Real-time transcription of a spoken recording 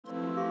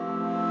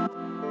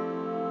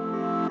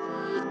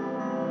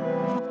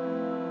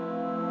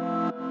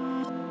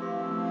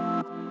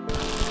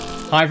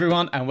Hi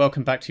everyone, and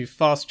welcome back to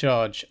Fast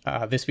Charge.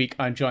 This week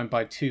I'm joined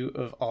by two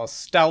of our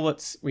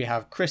stalwarts. We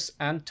have Chris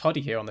and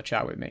Toddy here on the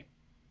chat with me.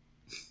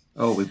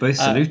 Oh, we both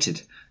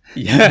saluted.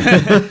 Yeah,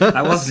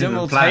 That wasn't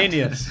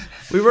simultaneous.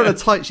 We run a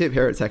tight ship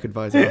here at Tech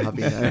Advisor, I'll have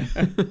you know.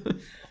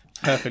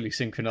 Perfectly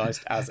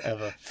synchronized as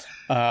ever.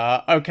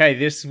 Okay,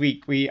 this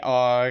week we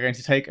are going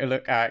to take a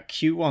look at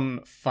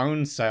Q1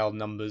 phone sale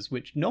numbers,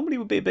 which normally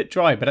would be a bit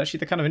dry, but actually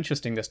they're kind of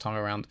interesting this time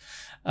around.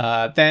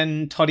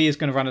 Then Toddy is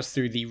going to run us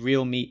through the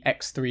Realme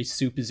X3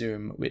 Super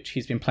Zoom, which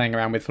he's been playing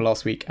around with for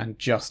last week and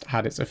just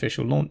had its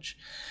official launch.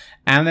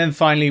 And then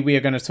finally we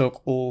are going to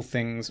talk all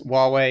things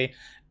Huawei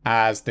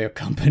as the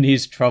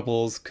company's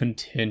troubles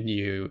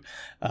continue.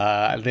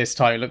 This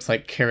time it looks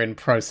like Kirin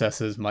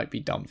processors might be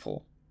done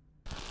for.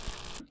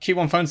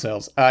 Q1 phone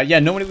sales.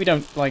 Normally we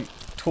don't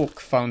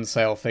talk phone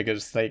sale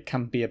figures. They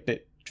can be a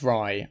bit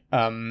dry.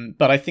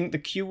 But I think the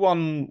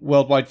Q1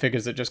 worldwide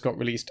figures that just got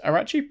released are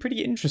actually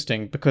pretty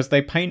interesting because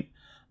they paint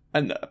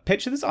a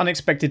picture that's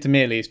unexpected to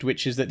me at least,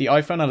 which is that the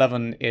iPhone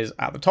 11 is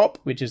at the top,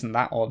 which isn't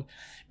that odd,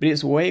 but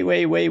it's way,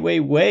 way, way, way,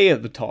 way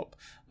at the top.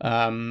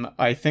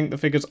 I think the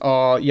figures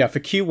are, for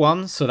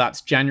Q1, so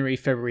that's January,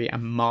 February,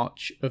 and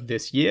March of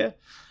this year.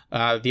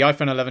 The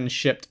iPhone 11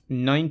 shipped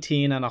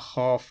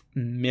 19.5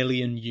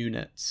 million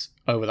units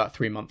over that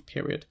 3-month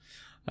period.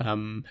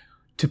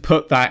 To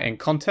put that in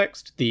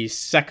context, the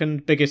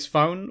second biggest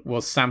phone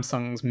was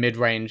Samsung's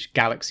mid-range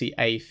Galaxy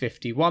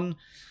A51.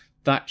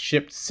 That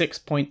shipped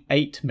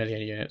 6.8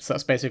 million units.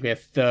 That's basically a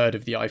third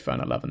of the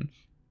iPhone 11.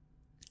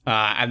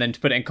 And then to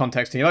put it in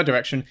context in the other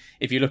direction,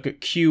 if you look at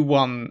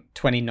Q1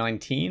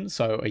 2019,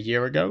 so a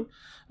year ago,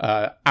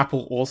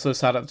 Apple also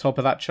sat at the top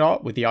of that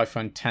chart with the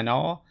iPhone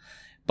XR.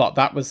 But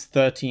that was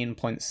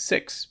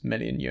 13.6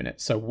 million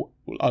units, so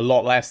a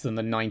lot less than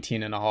the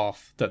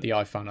 19.5 that the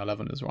iPhone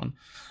 11 has run,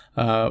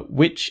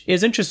 which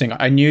is interesting.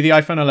 I knew the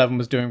iPhone 11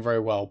 was doing very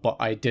well, but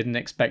I didn't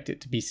expect it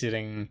to be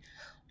sitting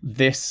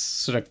this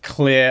sort of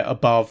clear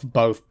above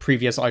both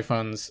previous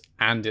iPhones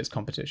and its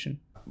competition.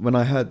 When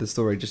I heard the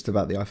story just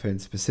about the iPhone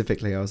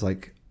specifically, I was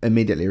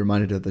immediately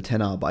reminded of the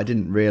XR, but I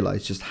didn't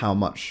realize just how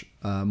much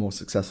more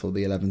successful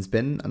the 11's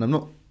been, and I'm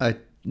not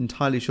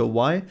entirely sure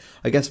why.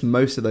 I guess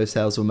most of those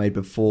sales were made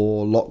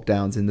before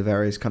lockdowns in the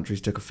various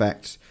countries took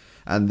effect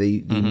and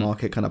the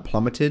market kind of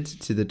plummeted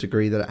to the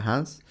degree that it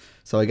has.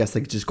 So I guess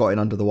they just got in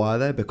under the wire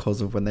there because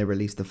of when they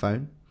released the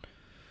phone.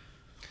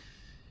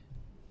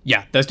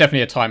 Yeah, there's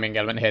definitely a timing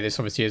element here. This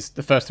obviously is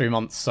the first 3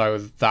 months, so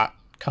that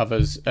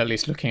covers, at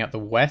least looking at the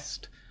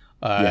West,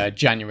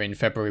 January and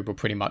February were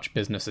pretty much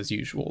business as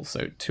usual.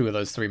 So 2 of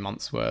those 3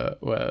 months were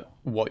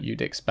what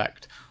you'd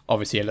expect.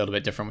 Obviously a little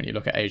bit different when you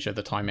look at Asia.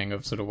 The timing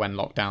of sort of when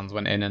lockdowns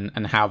went in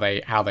and how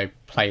they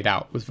played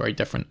out was very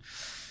different.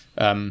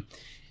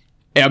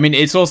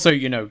 It's also,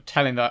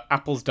 telling that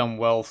Apple's done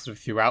well sort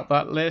of throughout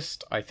that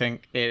list. I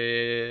think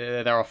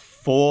there are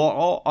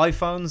 4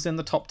 iPhones in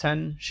the top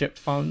 10 shipped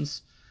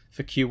phones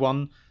for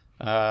Q1.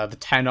 The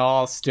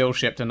XR still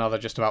shipped another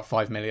just about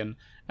 5 million.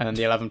 And then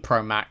the 11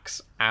 Pro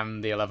Max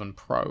and the 11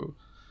 Pro.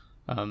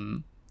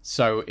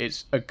 So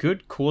it's a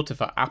good quarter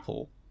for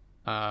Apple.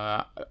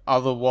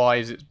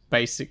 Otherwise, it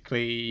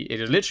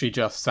is literally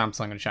just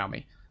Samsung and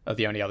Xiaomi are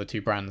the only other 2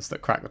 brands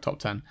that crack the top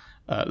 10.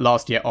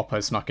 Last year,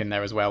 Oppo snuck in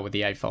there as well with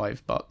the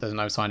A5, but there's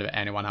no sign of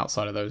anyone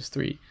outside of those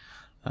 3.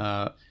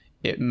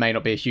 It may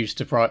not be a huge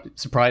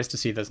surprise to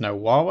see there's no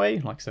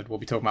Huawei. Like I said, we'll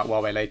be talking about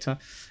Huawei later,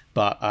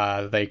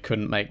 but they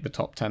couldn't make the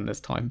top 10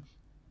 this time.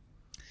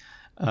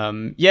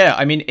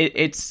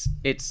 It's.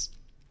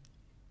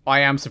 I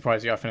am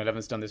surprised the iPhone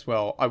 11's done this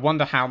well. I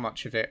wonder how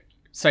much of it,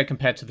 say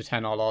compared to the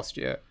XR last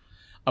year,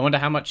 I wonder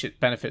how much it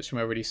benefits from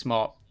a really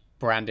smart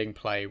branding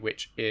play,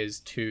 which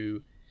is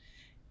to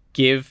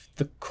give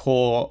the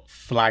core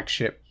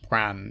flagship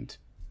brand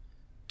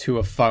to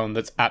a phone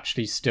that's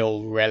actually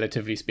still,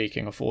 relatively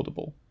speaking,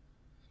 affordable.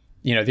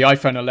 The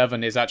iPhone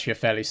 11 is actually a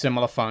fairly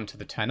similar phone to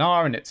the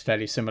XR, and it's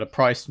fairly similar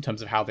priced in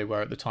terms of how they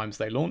were at the times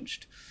they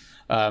launched.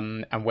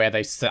 And where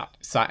they sat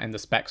in the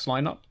specs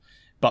lineup.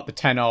 But the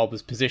XR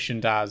was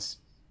positioned as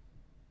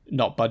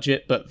not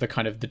budget, but the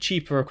kind of the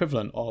cheaper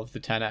equivalent of the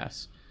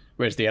XS.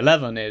 Whereas the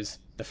 11 is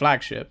the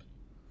flagship,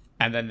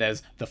 and then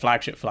there's the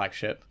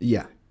flagship.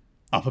 Yeah.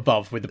 Up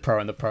above with the Pro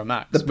and the Pro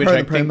Max. The Pro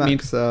and the Pro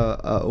Max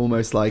are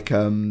almost like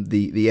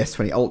the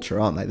S20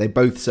 Ultra, aren't they? They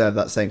both serve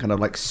that same kind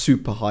of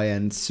super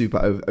high-end,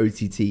 super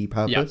OTT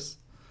purpose. Yeah.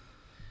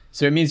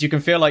 So it means you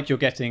can feel like you're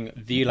getting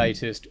the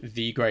latest,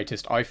 the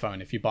greatest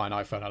iPhone if you buy an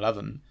iPhone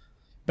 11,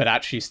 but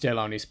actually still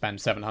only spend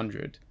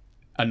 $700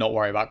 and not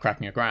worry about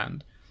cracking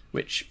 $1,000,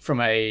 which from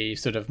a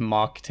sort of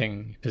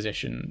marketing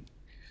position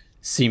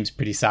seems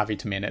pretty savvy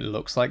to me, and it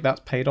looks like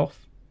that's paid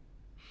off.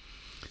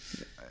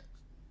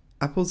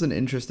 Apple's an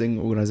interesting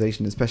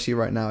organization, especially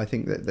right now. I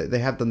think that they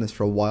have done this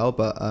for a while,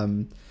 but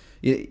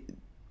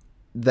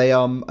they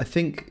I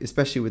think,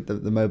 especially with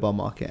the mobile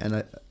market,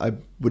 and I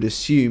would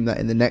assume that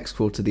in the next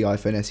quarter, the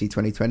iPhone SE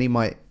 2020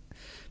 might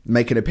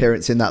make an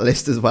appearance in that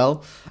list as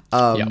well.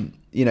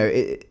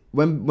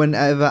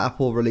 Whenever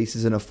Apple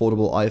releases an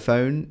affordable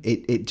iPhone,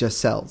 it just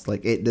sells.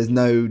 There's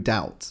no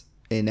doubt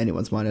in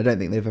anyone's mind. I don't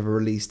think they've ever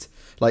released,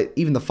 like,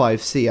 even the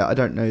 5C. I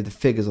don't know the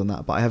figures on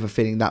that, but I have a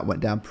feeling that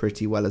went down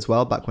pretty well as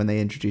well back when they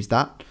introduced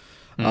that.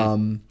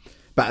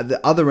 But at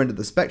the other end of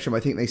the spectrum, I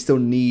think they still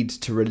need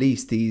to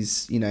release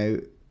these,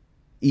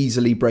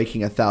 easily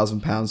breaking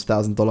 £1,000,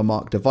 $1,000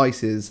 mark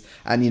devices,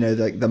 and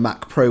like the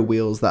Mac Pro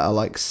wheels that are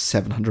like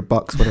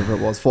 $700, whatever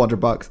it was,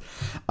 $400.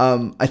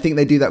 I think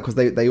they do that because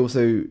they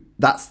also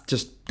that's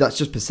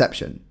just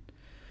perception.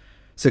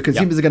 So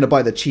consumers are going to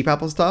buy the cheap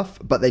Apple stuff,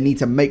 but they need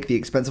to make the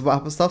expensive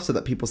Apple stuff so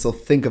that people still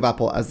think of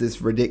Apple as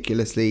this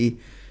ridiculously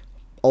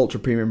ultra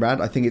premium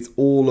brand. I think it's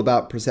all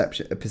about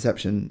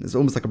perception. It's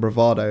almost like a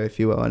bravado, if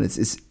you will, and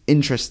it's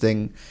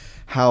interesting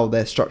how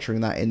they're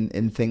structuring that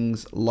in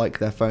things like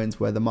their phones,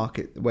 where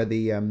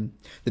the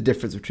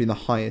difference between the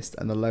highest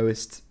and the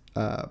lowest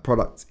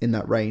products in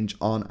that range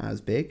aren't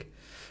as big.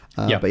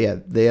 But yeah,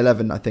 the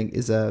 11 I think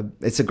it's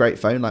a great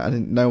phone. Like, I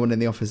think no one in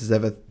the office has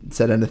ever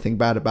said anything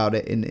bad about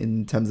it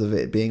in terms of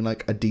it being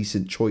like a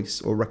decent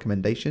choice or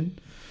recommendation.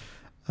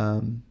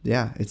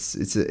 It's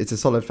a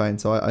solid phone,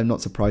 so I'm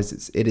not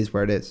surprised it is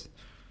where it is.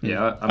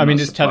 Yeah, I'm not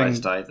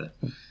surprised either.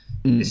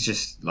 It's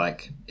just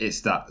like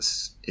it's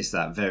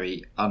that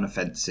very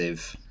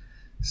unoffensive,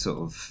 sort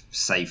of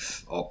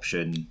safe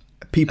option.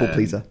 People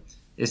pleaser.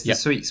 It's the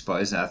sweet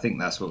spot, isn't it? I think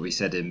that's what we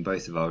said in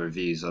both of our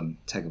reviews on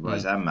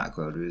Techabytes and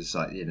Macworld. It was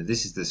like,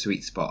 this is the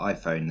sweet spot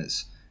iPhone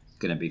that's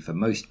going to be for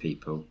most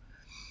people.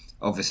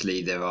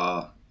 Obviously, there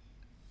are,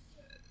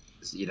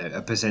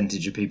 a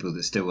percentage of people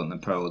that still want the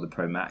Pro or the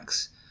Pro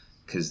Max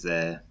because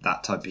they're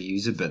that type of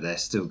user, but they're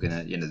still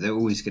going to, they're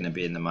always going to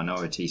be in the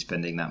minority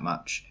spending that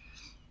much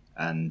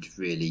and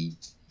really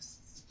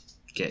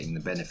getting the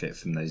benefit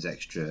from those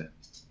extra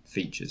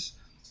features.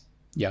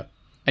 Yeah.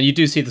 And you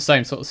do see the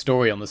same sort of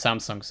story on the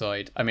Samsung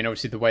side. I mean,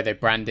 obviously the way they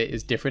brand it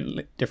is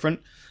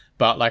different.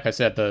 But like I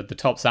said, the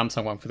top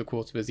Samsung one for the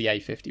quarter was the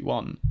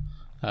A51,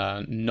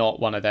 not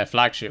one of their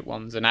flagship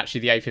ones. And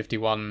actually the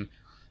A51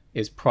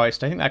 is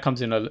priced, I think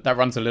that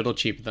runs a little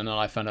cheaper than an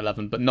iPhone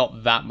 11, but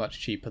not that much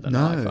cheaper than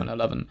an iPhone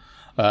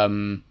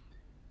 11,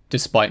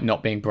 despite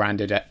not being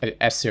branded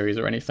S series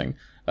or anything.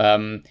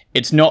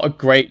 It's not a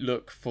great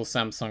look for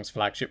Samsung's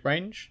flagship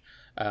range.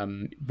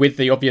 With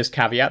the obvious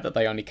caveat that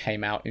they only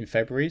came out in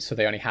February, so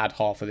they only had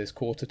half of this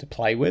quarter to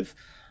play with.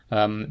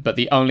 But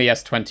the only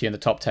S20 in the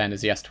top 10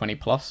 is the S20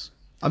 Plus.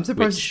 I'm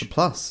surprised it's the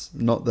Plus,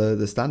 not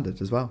the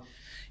standard as well.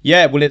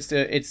 Yeah, well,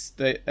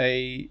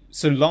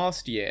 so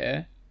last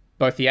year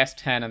both the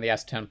S10 and the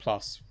S10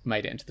 Plus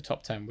made it into the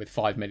top 10 with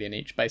 5 million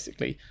each,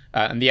 basically.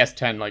 And the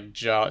S10,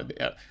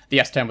 the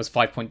S10 was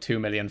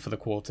 5.2 million for the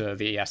quarter.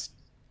 The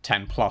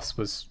S10 Plus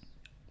was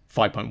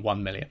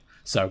 5.1 million.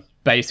 So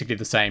basically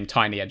the same,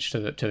 tiny edge to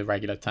the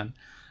regular 10.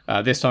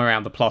 This time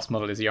around, the Plus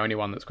model is the only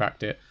one that's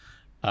cracked it.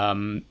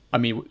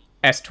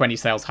 S20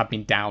 sales have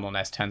been down on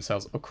S10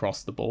 sales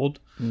across the board.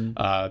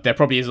 There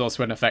probably is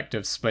also an effect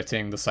of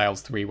splitting the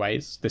sales three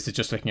ways. This is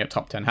just looking at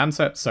top 10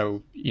 handsets.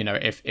 So,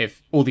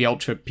 if all the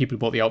Ultra people who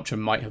bought the Ultra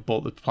might have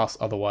bought the Plus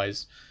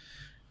otherwise,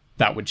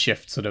 that would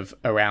shift sort of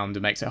around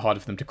and makes it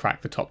harder for them to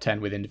crack the top 10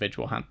 with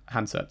individual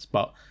handsets.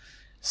 But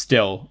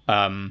still,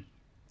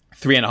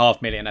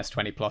 3.5 million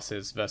S20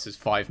 Pluses versus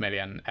 5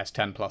 million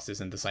S10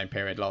 Pluses in the same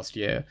period last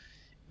year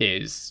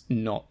is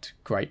not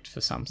great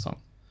for Samsung.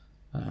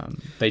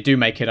 They do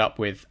make it up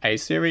with A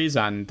series,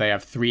 and they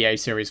have 3 A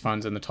series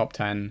phones in the top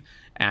 10.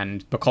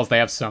 And because they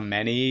have so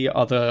many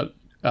other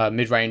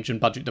mid-range and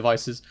budget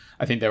devices,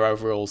 I think their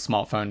overall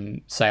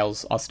smartphone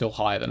sales are still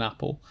higher than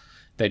Apple.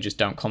 They just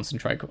don't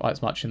concentrate quite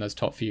as much in those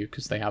top few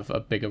because they have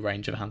a bigger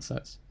range of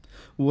handsets.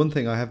 One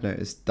thing I have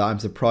noticed that I'm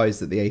surprised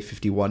that the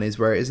A51 is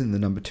where it is in the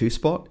number 2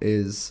 spot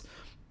is,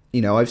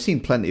 I've seen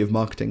plenty of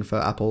marketing for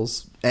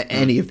Apple's,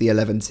 any of the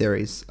 11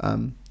 series,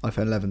 iPhone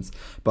 11s,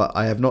 but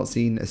I have not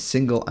seen a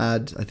single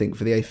ad, I think,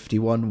 for the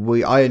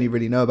A51. I only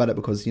really know about it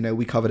because,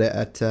 we covered it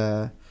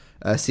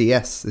at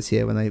CES this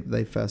year when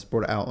they first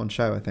brought it out on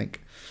show, I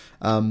think.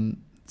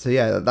 So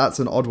yeah, that's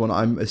an odd one.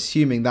 I'm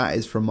assuming that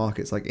is from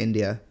markets like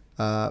India,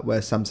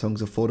 where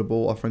Samsung's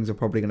affordable offerings are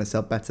probably going to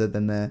sell better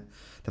than the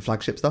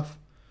flagship stuff.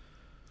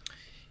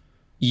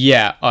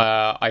 Yeah,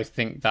 I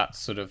think that's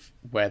sort of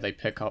where they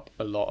pick up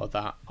a lot of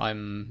that.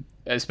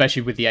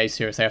 Especially with the A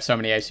series, they have so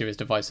many A series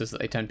devices that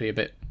they tend to be a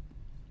bit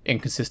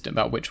inconsistent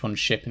about which ones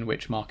ship in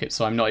which market.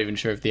 So I'm not even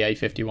sure if the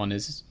A51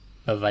 is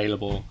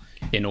available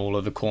in all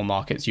of the core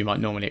markets you might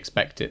normally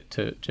expect it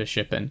to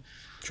ship in.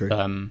 True.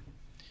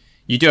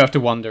 You do have to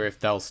wonder if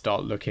they'll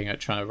start looking at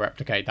trying to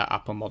replicate that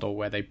Apple model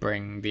where they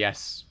bring the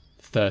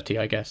S30,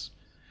 I guess,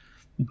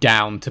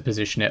 down to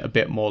position it a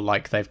bit more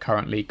like they've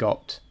currently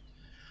got.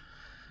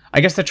 I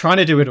guess they're trying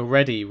to do it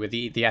already with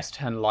the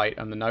S10 Lite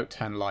and the Note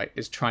 10 Lite,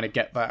 is trying to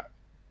get that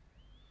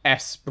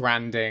S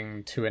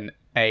branding to an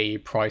A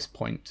price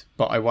point.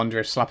 But I wonder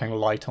if slapping a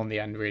light on the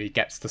end really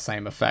gets the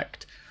same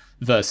effect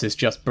versus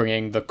just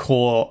bringing the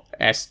core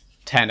S10,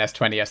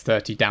 S20,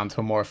 S30 down to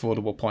a more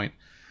affordable point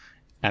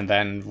and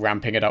then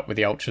ramping it up with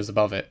the Ultras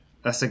above it.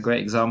 That's a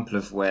great example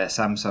of where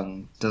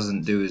Samsung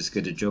doesn't do as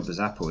good a job as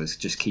Apple, is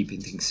just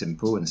keeping things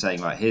simple and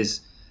saying, right, here's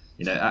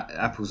You know,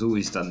 Apple's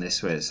always done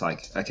this where it's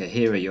like, okay,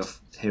 here are your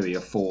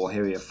 4,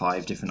 here are your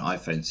 5 different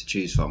iPhones to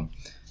choose from.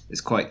 It's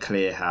quite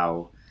clear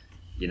how,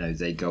 you know,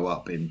 they go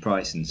up in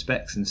price and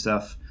specs and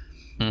stuff.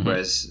 Mm-hmm.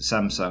 Whereas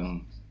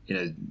Samsung, you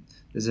know,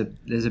 there's a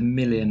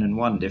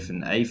 1,000,001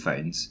 different A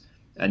phones,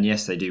 and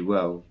yes, they do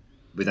well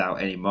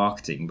without any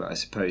marketing, but I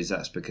suppose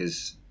that's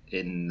because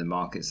in the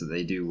markets that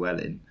they do well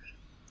in,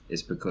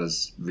 it's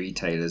because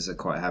retailers are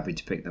quite happy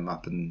to pick them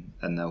up and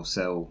they'll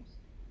sell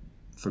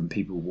from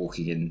people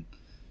walking in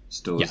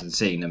stores and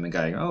seeing them and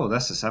going, oh,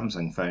 that's a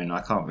Samsung phone,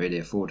 I can't really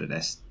afford an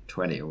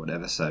S20 or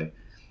whatever, so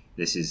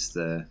this is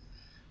the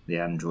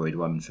Android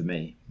one for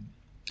me.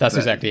 That's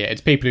exactly it.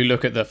 It's people who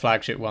look at the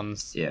flagship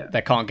ones,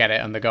 they can't get it,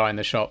 and the guy in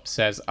the shop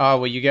says, oh,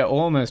 well, you get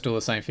almost all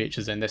the same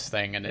features in this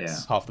thing, and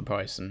it's half the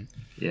price. And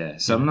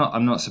so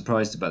I'm not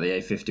surprised about the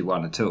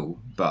A51 at all,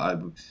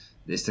 but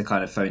it's the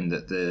kind of phone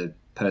that the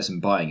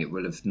person buying it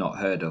will have not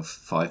heard of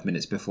 5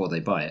 minutes before they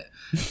buy it.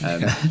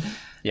 But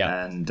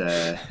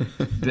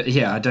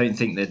I don't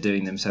think they're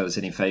doing themselves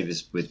any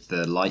favors with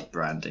the light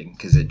branding,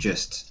 because it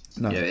just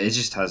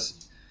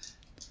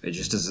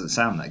doesn't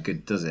sound that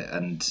good, does it?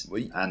 And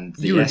the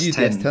you reviewed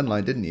S10, the S10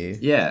 line, didn't you?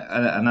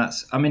 Yeah, and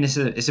that's, I mean,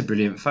 it's a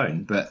brilliant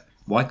phone, but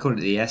why call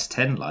it the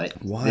S10 Lite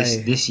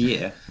this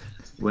year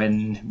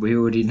when we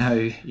already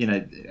know, you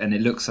know, and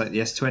it looks like the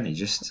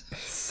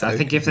S20? I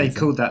think if they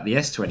called that the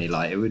S20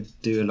 Lite, it would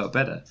do a lot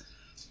better.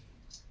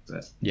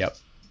 But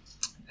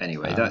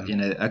anyway, that, you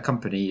know, a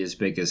company as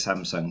big as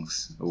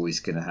Samsung's always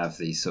going to have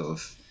these sort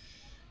of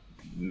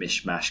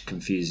mishmash,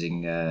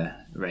 confusing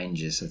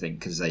ranges, I think,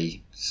 because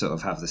they sort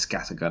of have the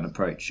scattergun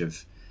approach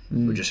of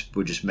we'll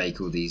just make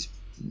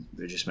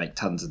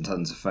tons and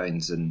tons of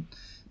phones and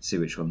see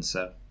which ones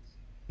sell.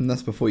 And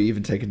that's before you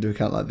even take into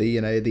account like the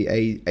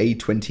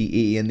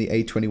A20e and the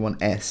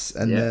A21s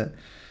and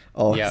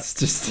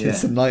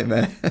it's a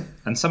nightmare.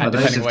 And some of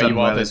those have done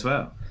well as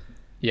well.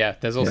 Yeah,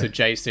 there's also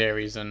J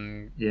series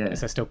and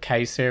is there still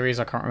K series?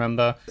 I can't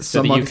remember.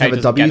 Some markets have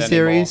a W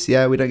series.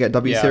 Yeah, we don't get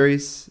W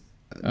series.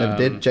 Never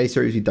did. J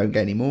series we don't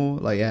get anymore.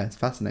 Like, it's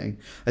fascinating.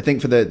 I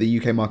think for the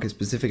UK market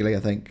specifically,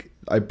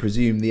 I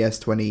presume the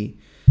S20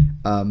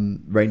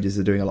 ranges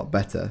are doing a lot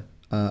better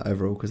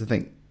overall, because I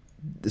think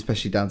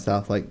especially down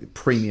south, like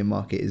premium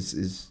market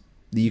is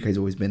the UK's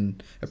always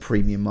been a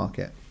premium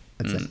market,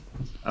 I'd say.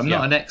 I'm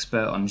not an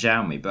expert on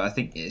Xiaomi, but I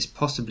think it's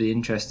possibly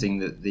interesting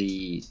that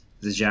the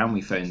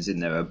Xiaomi phones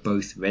in there are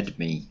both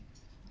Redmi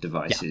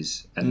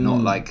devices and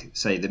not like,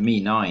 say, the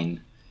Mi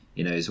 9,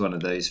 you know, is one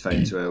of those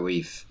phones where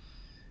we've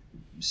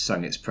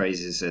sung its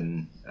praises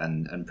and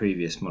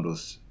previous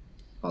models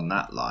on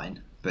that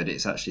line, but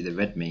it's actually the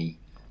Redmi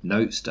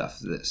Note stuff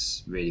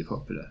that's really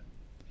popular.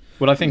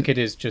 Well, I think it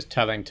is just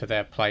telling to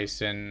their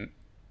place in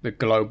the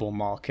global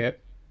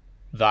market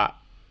that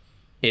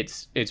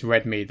it's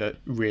Redmi that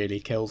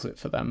really kills it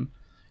for them.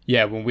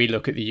 Yeah, when we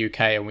look at the UK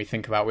and we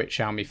think about which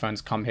Xiaomi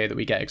phones come here that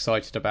we get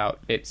excited about,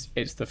 it's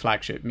the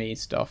flagship Mi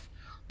stuff,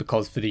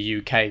 because for the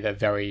UK they're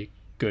very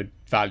good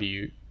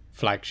value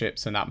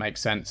flagships, and that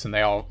makes sense, and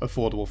they are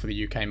affordable for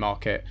the UK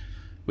market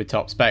with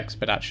top specs.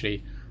 But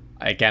actually,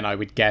 again, I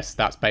would guess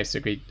that's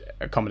basically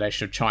a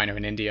combination of China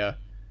and India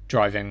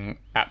driving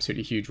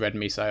absolutely huge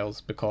Redmi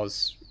sales,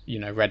 because, you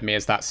know, Redmi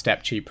is that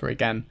step cheaper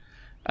again,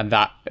 and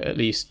that at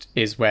least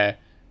is where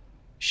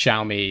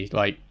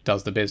Xiaomi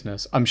does the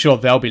business. I'm sure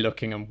they'll be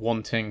looking and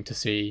wanting to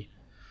see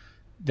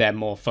their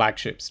more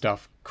flagship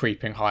stuff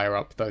creeping higher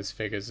up those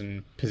figures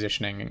and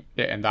positioning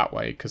it in that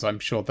way, because I'm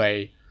sure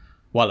they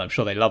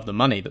love the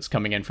money that's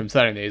coming in from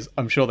selling these.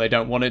 I'm sure they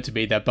don't want it to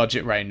be their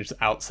budget range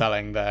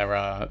outselling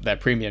their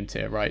premium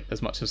tier, right?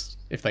 As much as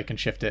if they can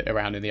shift it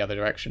around in the other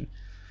direction.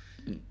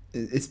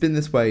 It's been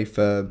this way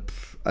for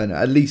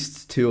at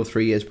least 2 or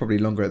 3 years, probably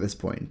longer at this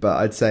point. But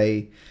I'd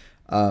say,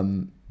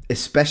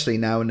 especially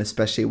now, and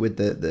especially with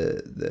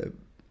the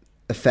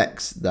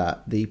effects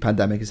that the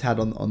pandemic has had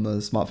on the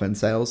smartphone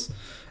sales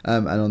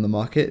and on the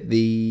market,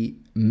 the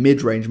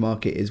mid-range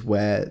market is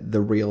where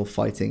the real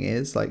fighting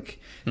is. Like,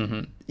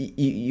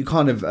 you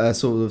kind of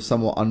sort of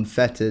somewhat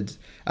unfettered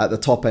at the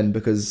top end,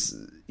 because,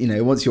 you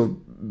know, once you're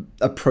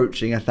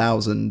approaching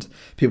 1,000,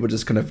 people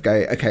just kind of go,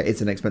 okay, it's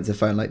an expensive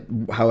phone.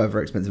 Like,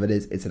 however expensive it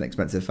is, it's an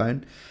expensive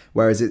phone.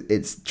 Whereas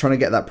it's trying to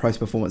get that price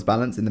performance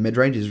balance in the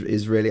mid-range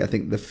is really, I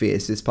think, the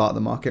fiercest part of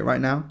the market right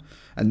now.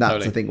 And that's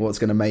totally, I think, what's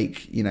going to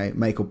make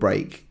or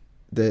break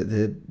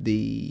the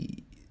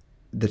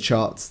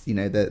charts. You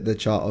know, the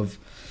chart of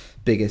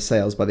biggest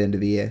sales by the end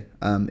of the year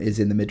is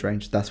in the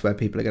mid-range. That's where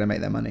people are going to make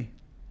their money.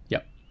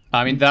 Yep.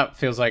 I mean, that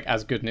feels like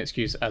as good an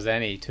excuse as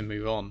any to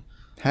move on.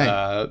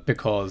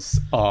 Because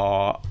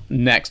our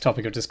next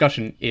topic of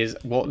discussion is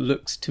what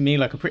looks to me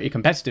like a pretty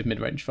competitive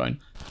mid-range phone.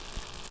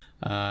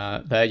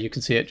 There you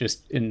can see it,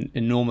 just in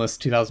enormous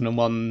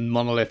 2001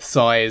 monolith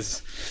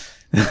size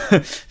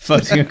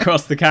floating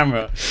across the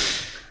camera.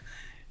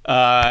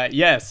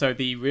 So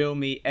the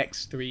Realme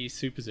X3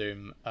 Super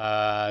Zoom.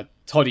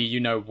 Toddy,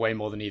 you know way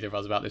more than either of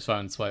us about this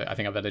phone, so I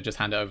think I better just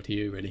hand it over to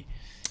you, really.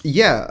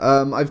 Yeah,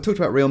 I've talked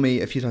about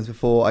Realme a few times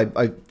before.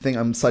 I think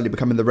I'm slightly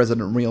becoming the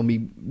resident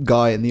Realme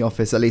guy in the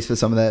office, at least for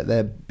some of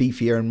their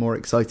beefier and more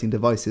exciting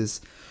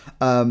devices.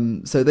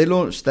 So they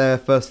launched their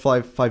first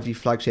 5G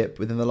flagship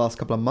within the last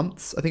couple of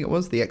months, I think it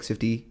was, the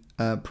X50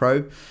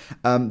 Pro.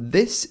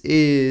 This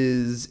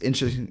is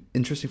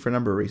interesting for a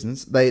number of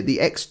reasons. The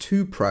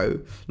X2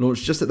 Pro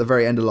launched just at the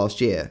very end of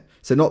last year,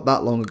 so not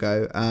that long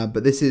ago,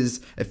 but this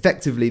is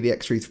effectively the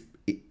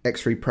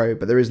X3 Pro,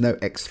 but there is no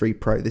X3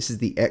 Pro. This is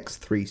the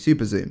X3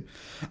 Super Zoom.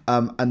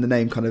 And the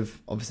name kind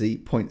of obviously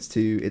points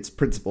to its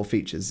principal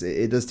features.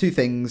 It does two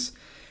things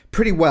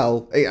pretty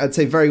well. I'd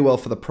say very well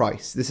for the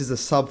price. This is a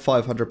sub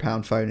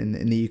 £500 phone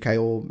in the UK,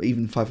 or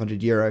even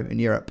 €500 in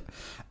Europe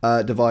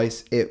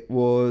device. It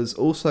was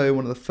also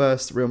one of the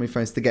first Realme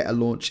phones to get a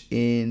launch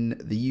in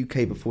the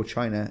UK before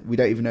China. We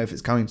don't even know if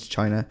it's coming to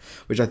China,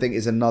 which I think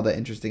is another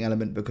interesting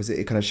element, because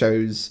it kind of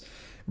shows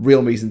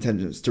Realme's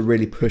intentions to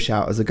really push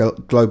out as a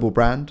global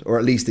brand, or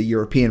at least a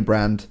European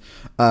brand,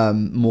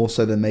 more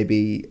so than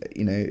maybe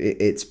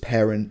its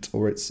parent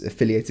or its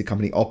affiliated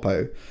company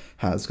Oppo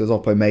has, because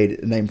Oppo made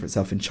a name for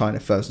itself in China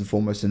first and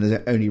foremost, and has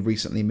only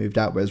recently moved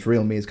out, whereas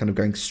Realme is kind of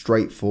going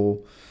straight for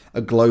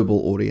a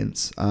global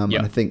audience. And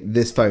I think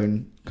this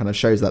phone kind of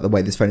shows that, the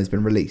way this phone has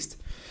been released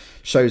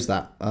shows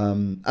that.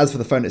 As for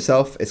the phone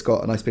itself, it's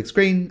got a nice big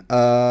screen.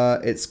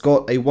 It's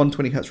got a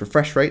 120Hz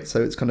refresh rate,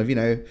 so it's kind of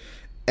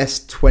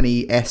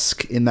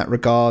S20-esque in that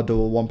regard,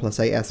 or OnePlus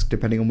 8-esque,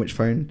 depending on which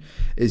phone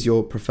is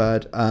your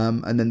preferred.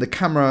 And then the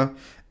camera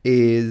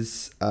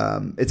is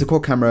it's a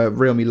quad camera.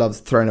 Realme loves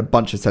throwing a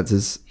bunch of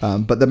sensors,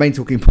 but the main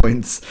talking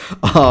points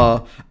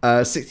are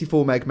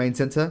 64 meg main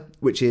sensor,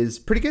 which is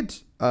pretty good.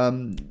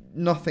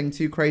 Nothing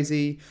too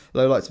crazy.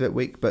 Low light's a bit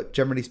weak, but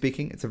generally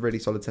speaking, it's a really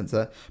solid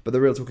sensor. But the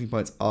real talking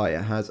points are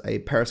it has a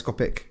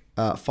periscopic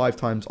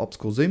 5x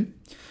optical zoom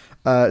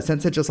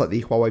sensor, just like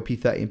the Huawei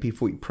P30 and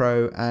P40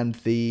 Pro and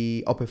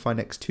the Oppo Find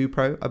X2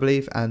 Pro, I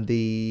believe, and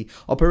the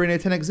Oppo Reno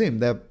 10X zoom.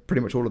 They're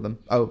pretty much all of them.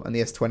 Oh, and the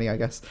S20, I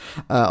guess,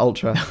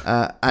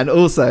 Ultra. And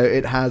also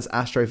it has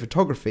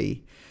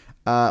astrophotography,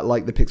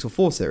 like the Pixel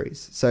 4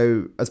 series.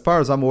 So as far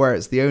as I'm aware,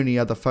 it's the only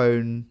other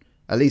phone,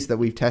 at least that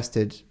we've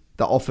tested,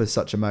 that offers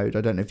such a mode.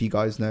 I don't know if you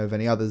guys know of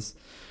any others.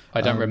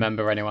 I don't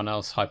remember anyone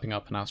else hyping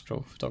up an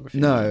astrophotography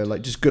No, mode.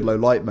 like just good low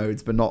light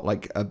modes, but not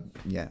like Not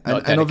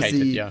and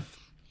obviously, yeah.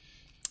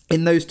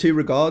 in those two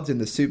regards, in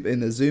the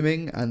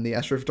zooming and the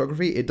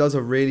astrophotography, it does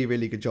a really,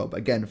 really good job.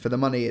 Again, for the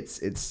money,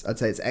 it's I'd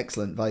say it's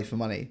excellent value for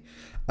money.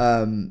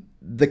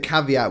 The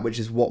caveat, which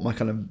is what my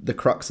kind of the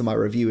crux of my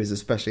review is,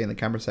 especially in the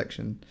camera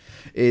section,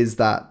 is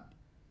that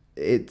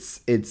it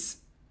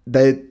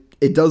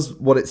does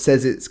what it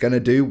says it's going to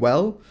do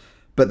well,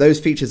 but those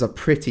features are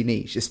pretty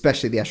niche,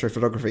 especially the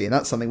astrophotography, and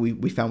that's something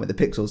we found with the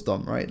Pixels,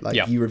 Dom, right?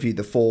 Like you reviewed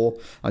the 4,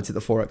 I took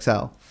the 4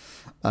 XL.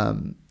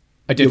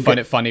 I did find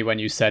it funny when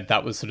you said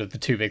that was sort of the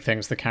two big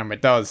things the camera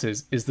does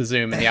is the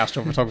zoom and the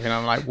astrophotography, and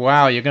I'm like,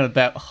 wow, you're going to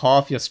bet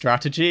half your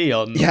strategy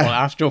on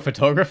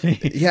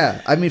astrophotography.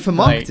 Yeah, I mean, for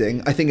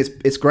marketing, I think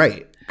it's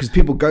great, because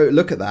people go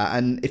look at that,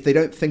 and if they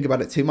don't think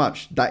about it too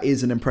much, that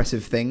is an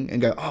impressive thing,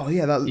 and go, oh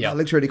yeah, that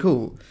looks really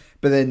cool.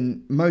 But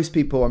then most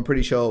people, I'm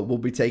pretty sure, will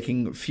be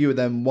taking fewer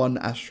than one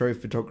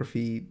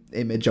astrophotography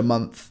image a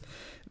month,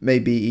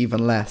 maybe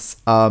even less.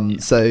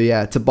 So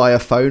yeah, to buy a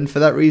phone for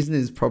that reason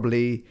is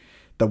probably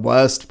the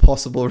worst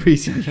possible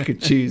reason you could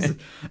choose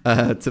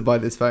to buy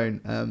this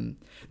phone.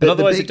 But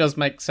otherwise, it does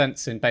make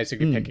sense in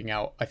basically picking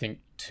out, I think,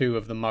 two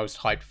of the most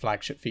hyped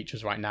flagship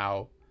features right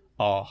now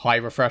are high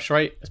refresh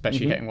rate,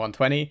 especially hitting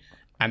 120,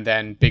 and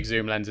then big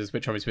zoom lenses,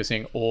 which obviously we're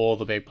seeing all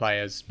the big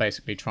players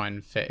basically try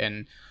and fit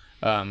in.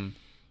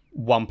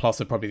 OnePlus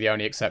are probably the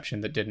only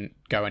exception that didn't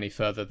go any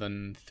further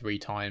than 3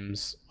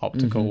 times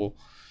optical.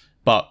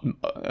 But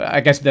I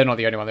guess they're not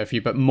the only one. There are a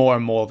few, but more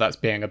and more that's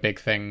being a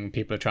big thing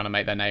people are trying to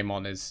make their name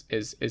on is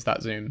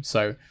that zoom.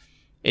 So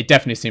it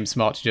definitely seems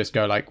smart to just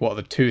go like, what are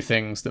the two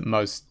things that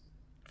most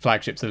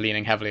flagships are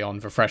leaning heavily on,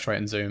 refresh rate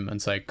and zoom, and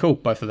say, cool,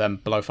 both of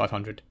them below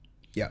 500.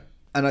 Yeah.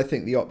 And I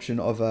think the option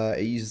of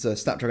it uses a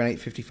Snapdragon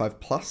 855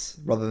 Plus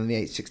rather than the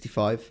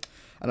 865.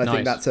 And I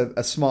think that's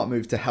a smart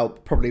move to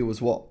help, probably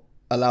was what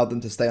allowed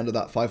them to stay under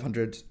that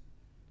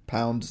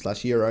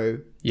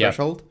 £500/euro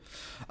threshold.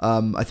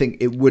 I think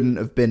it wouldn't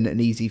have been an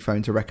easy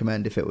phone to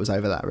recommend if it was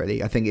over that,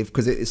 really. I think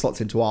because it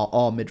slots into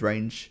our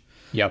mid-range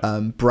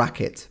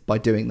bracket by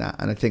doing that,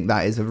 and I think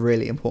that is a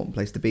really important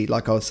place to be,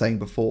 like I was saying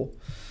before.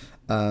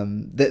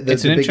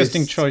 It's an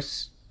interesting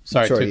choice.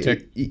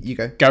 Sorry, you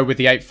go with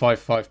the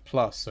 855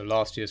 Plus, so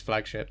last year's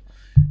flagship,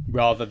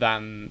 rather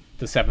than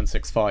the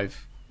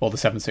 765 or the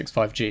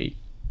 765G,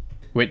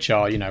 which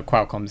are,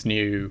 Qualcomm's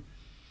new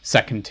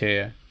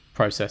second-tier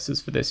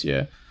processors for this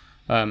year.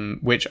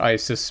 Which I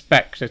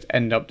suspect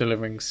end up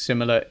delivering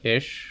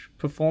similar-ish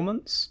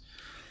performance.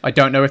 I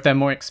don't know if they're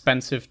more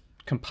expensive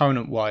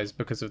component-wise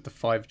because of the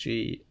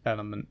 5G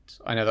element.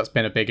 I know that's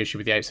been a big issue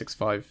with the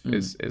 865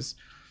 is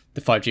the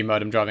 5G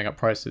modem driving up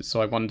prices.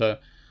 So I wonder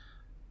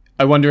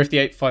if the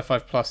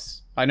 855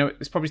 Plus, I know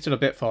it's probably still a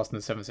bit faster than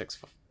the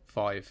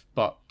 765,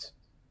 but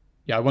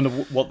Yeah, I wonder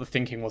what the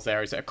thinking was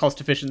there. Is it a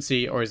cost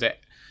efficiency, or is it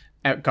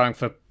going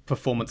for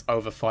performance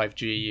over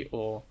 5G?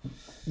 Or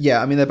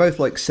Yeah, I mean, they're both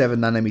like 7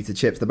 nanometer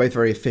chips. They're both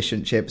very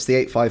efficient chips. The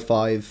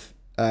 855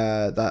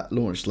 that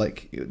launched,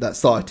 that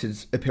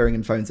started appearing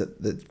in phones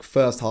at the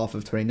first half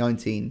of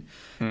 2019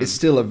 is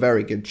still a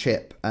very good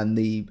chip. And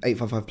the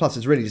 855 Plus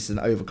is really just an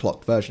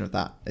overclocked version of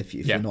that, if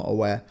you're not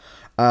aware.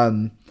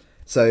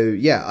 So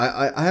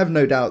yeah, I have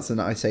no doubts,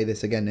 and I say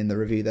this again in the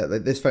review,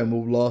 that this phone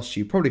will last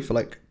you probably for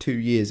like 2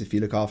 years if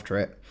you look after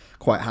it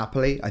quite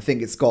happily. I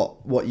think it's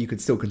got what you could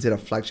still consider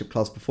flagship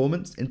class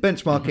performance. In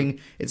benchmarking,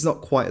 it's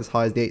not quite as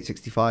high as the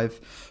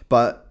 865,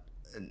 but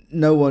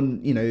no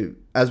one,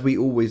 as we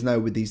always know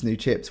with these new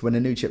chips, when a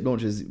new chip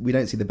launches, we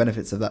don't see the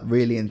benefits of that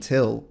really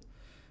until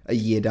a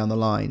year down the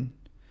line,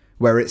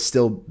 where it's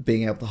still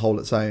being able to hold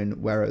its own,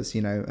 whereas,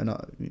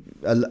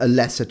 a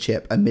lesser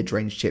chip, a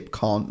mid-range chip,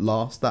 can't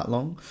last that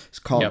long. It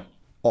can't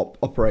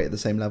operate at the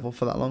same level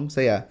for that long.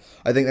 So yeah,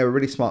 I think they were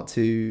really smart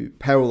to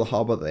pair all the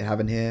hardware that they have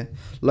in here.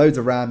 Loads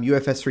of RAM,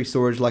 UFS 3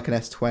 storage like an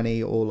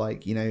S20 or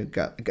like,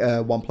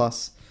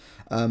 OnePlus.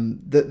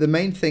 The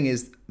main thing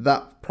is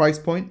that price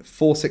point,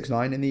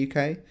 $469 in the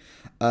UK.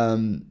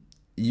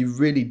 You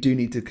really do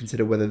need to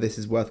consider whether this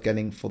is worth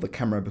getting for the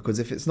camera, because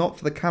if it's not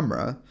for the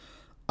camera,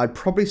 I'd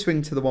probably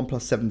swing to the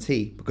OnePlus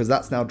 7T, because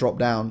that's now dropped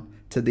down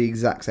to the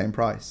exact same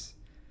price.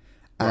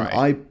 And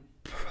I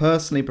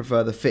personally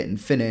prefer the fit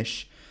and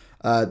finish.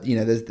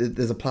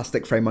 There's a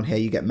plastic frame on here.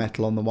 You get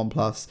metal on the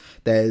OnePlus.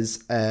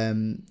 There's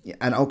an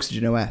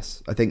Oxygen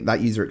OS. I think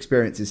that user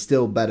experience is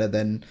still better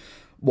than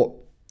what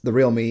the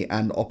Realme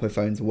and Oppo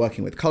phones are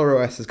working with.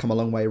 ColorOS has come a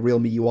long way.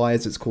 Realme UI,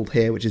 as it's called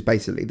here, which is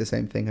basically the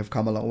same thing, have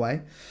come a long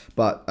way.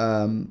 But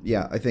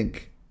I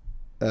think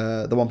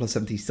the OnePlus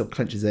 7T still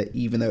clinches it,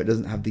 even though it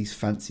doesn't have these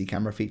fancy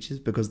camera features,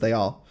 because they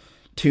are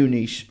too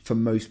niche for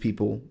most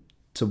people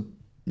to,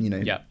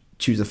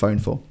 choose a phone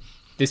for.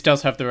 This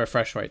does have the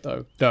refresh rate,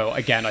 though. Though,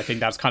 again, I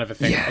think that's kind of a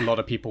thing a lot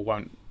of people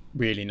won't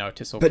really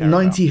notice or care about. But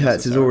 90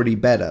 hertz is already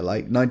better.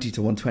 Like 90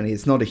 to 120,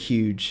 it's not a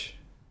huge...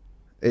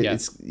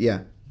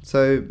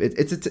 So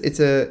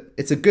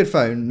it's a good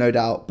phone, no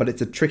doubt, but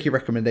it's a tricky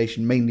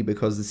recommendation, mainly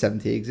because the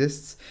 7T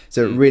exists.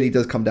 So it really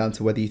does come down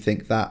to whether you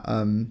think that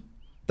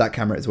that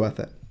camera is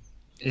worth it.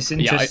 It's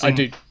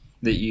interesting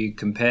that you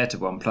compare to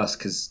OnePlus,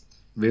 because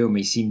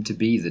Realme seem to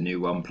be the new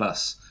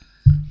OnePlus.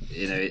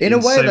 In a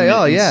way, they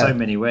are. Yeah, in so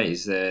many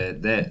ways.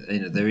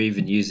 They're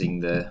even using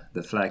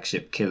the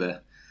flagship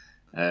killer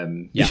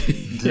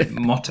the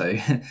motto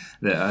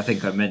that I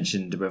think I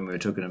mentioned when we were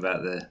talking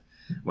about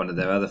one of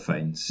their other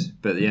phones.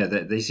 But yeah,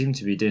 they seem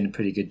to be doing a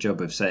pretty good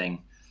job of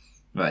saying,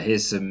 right,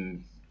 here's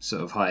some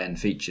sort of high-end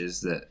features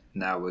that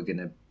now we're going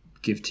to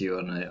give to you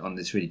on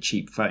this really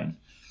cheap phone.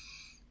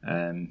 But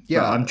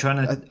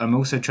I'm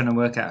also trying to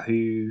work out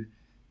who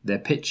they're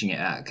pitching it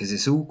at, because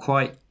it's all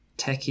quite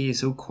techie,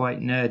 it's all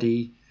quite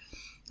nerdy.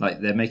 Like,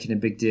 they're making a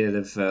big deal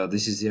of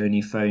this is the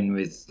only phone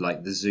with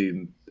like the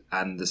zoom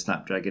and the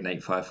Snapdragon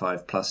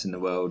 855 Plus in the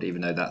world,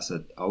 even though that's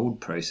an old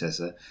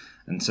processor.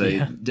 And so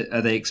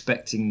are they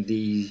expecting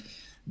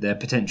their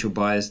potential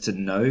buyers to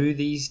know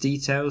these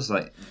details?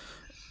 Like,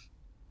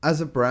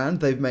 as a brand,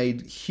 they've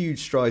made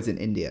huge strides in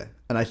India,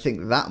 and I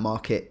think that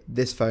market,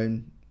 this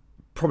phone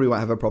probably won't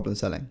have a problem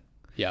selling.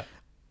 Yeah.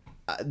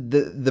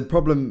 The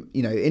problem,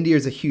 India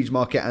is a huge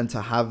market, and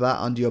to have that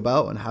under your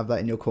belt and have that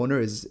in your corner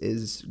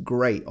is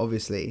great,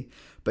 obviously.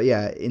 But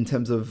yeah, in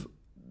terms of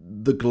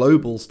the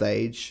global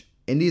stage,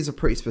 India is a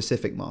pretty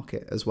specific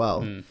market as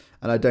well. And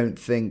I don't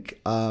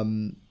think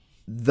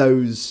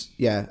those,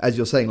 as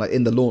you're saying, like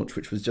in the launch,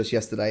 which was just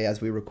yesterday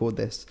as we record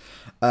this,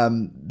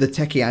 the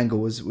techie angle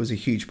was a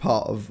huge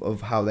part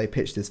of how they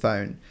pitched this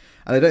phone.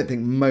 And I don't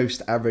think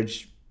most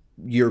average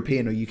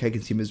European or UK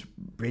consumers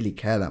really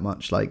care that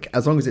much. Like,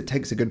 as long as it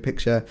takes a good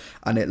picture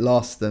and it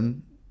lasts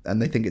them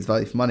and they think it's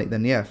value for money,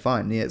 then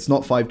fine. Yeah, it's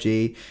not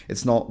 5G,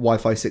 it's not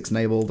Wi-Fi 6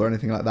 enabled or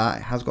anything like that.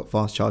 It has got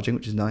fast charging,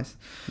 which is nice.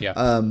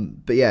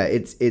 But yeah,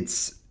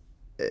 it's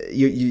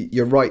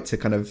you're right to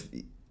kind of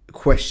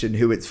question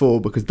who it's for,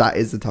 because that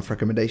is a tough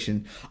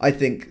recommendation. I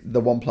think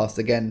the OnePlus,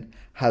 again,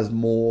 has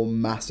more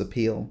mass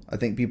appeal. I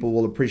think people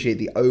will appreciate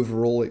the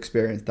overall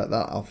experience that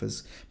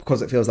offers,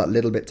 because it feels that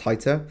little bit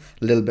tighter,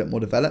 a little bit more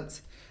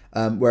developed.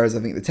 Whereas I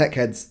think the tech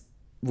heads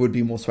would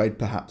be more swayed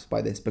perhaps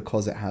by this,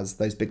 because it has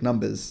those big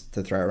numbers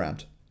to throw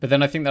around. But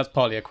then I think that's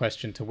partly a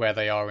question to where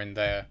they are in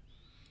their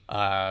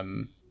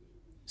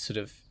sort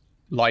of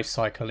life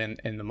cycle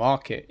in the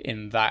market,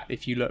 in that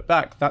if you look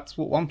back, that's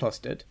what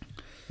OnePlus did.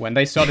 When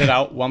they started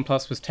out,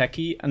 OnePlus was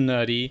techie and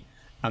nerdy,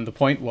 and the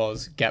point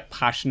was get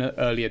passionate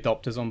early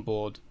adopters on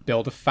board,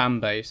 build a fan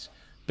base,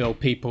 build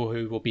people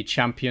who will be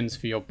champions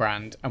for your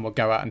brand and will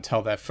go out and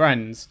tell their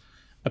friends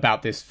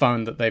about this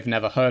phone that they've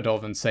never heard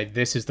of and say,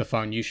 this is the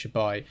phone you should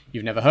buy.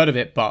 You've never heard of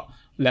it, but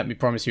let me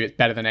promise you it's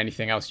better than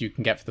anything else you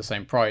can get for the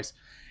same price.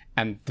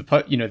 And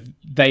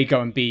they go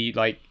and be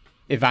like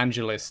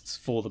evangelists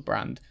for the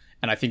brand.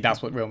 And I think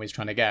that's what Realme is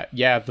trying to get.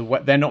 Yeah,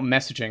 they're not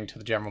messaging to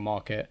the general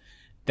market.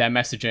 They're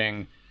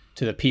messaging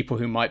to the people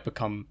who might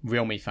become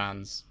Realme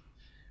fans,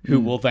 who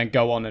will then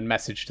go on and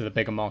message to the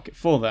bigger market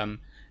for them.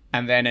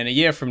 And then in a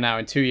year from now,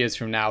 in 2 years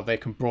from now, they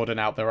can broaden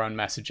out their own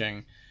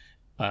messaging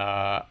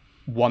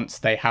once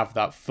they have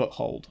that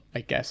foothold,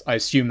 I guess. I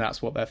assume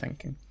that's what they're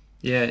thinking.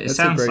 Yeah, it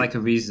sounds like a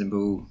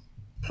reasonable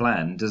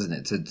plan, doesn't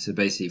it, to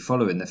basically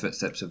follow in the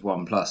footsteps of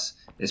OnePlus,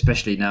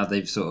 especially now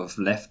they've sort of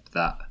left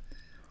that,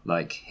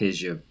 like,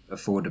 here's your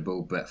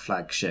affordable but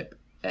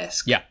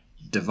flagship-esque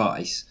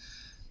device.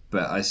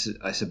 But I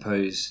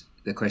suppose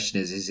the question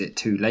is it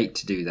too late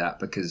to do that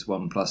because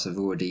OnePlus have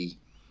already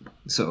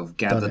sort of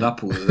gathered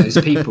up all of those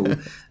people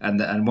and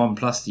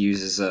OnePlus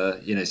users are,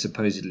 you know,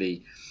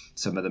 supposedly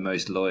some of the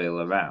most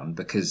loyal around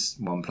because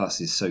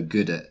OnePlus is so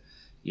good at,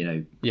 you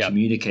know,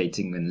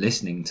 communicating and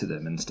listening to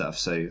them and stuff.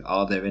 So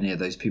are there any of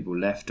those people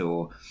left,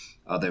 or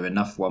are there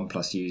enough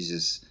OnePlus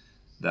users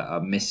that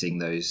are missing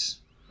those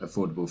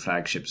affordable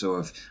flagships, or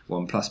have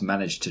OnePlus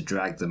managed to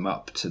drag them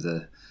up to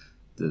the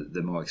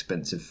more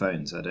expensive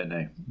phones? I don't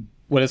know.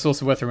 Well, it's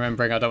also worth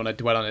remembering, I don't want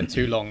to dwell on it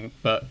too long,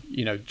 but,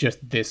 you know,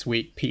 just this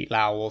week, Pete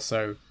Lau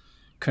also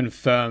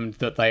confirmed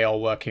that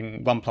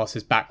OnePlus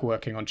is back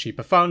working on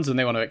cheaper phones, and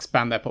they want to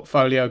expand their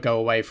portfolio, go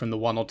away from the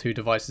 1 or 2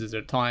 devices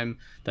at a time.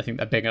 They think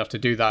they're big enough to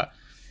do that,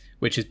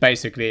 which is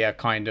basically a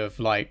kind of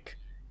like,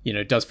 you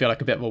know, it does feel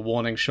like a bit of a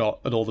warning shot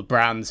at all the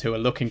brands who are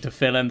looking to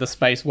fill in the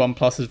space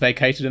OnePlus has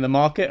vacated in the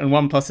market. And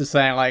OnePlus is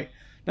saying, like,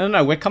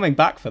 no, we're coming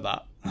back for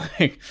that.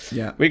 Like,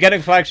 we're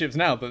getting flagships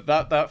now, but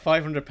that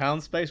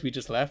 £500 space we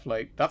just left,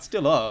 like, that's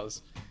still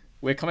ours.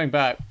 We're coming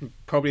back,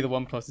 probably the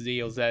OnePlus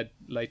Z or Z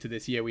later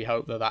this year. We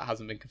hope that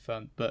hasn't been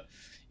confirmed. But,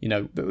 you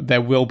know,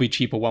 there will be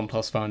cheaper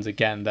OnePlus phones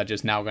again. They're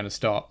just now going to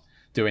start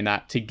doing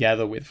that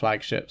together with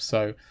flagships.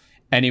 So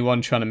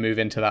anyone trying to move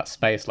into that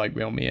space like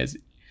Realme is,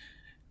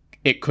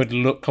 it could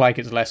look like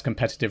it's less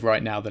competitive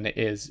right now than it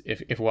is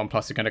if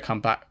OnePlus are going to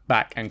come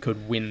back and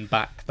could win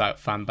back that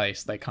fan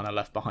base they kind of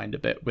left behind a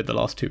bit with the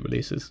last 2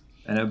 releases.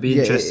 And it'll be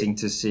interesting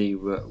to see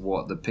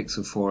what the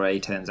Pixel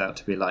 4a turns out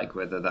to be like,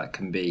 whether that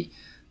can be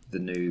the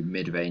new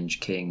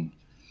mid-range king,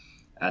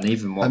 and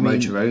even what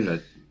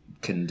Motorola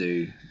can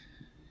do.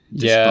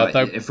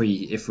 If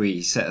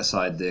we set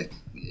aside the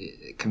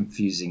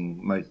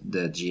confusing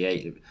the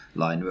G8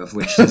 line, of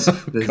which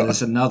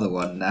there's another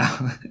one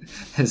now.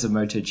 There's a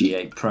Moto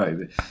G8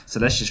 Pro, so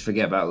let's just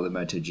forget about all the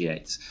Moto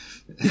G8s.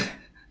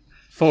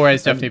 4A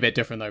is definitely a bit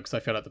different though, because I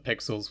feel like the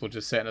Pixels will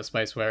just sit in a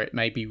space where it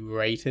may be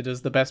rated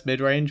as the best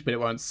mid-range, but it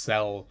won't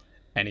sell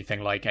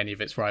anything like any of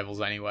its rivals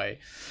anyway.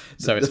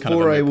 So it's kind of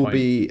a 4A will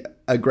be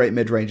a great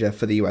mid-ranger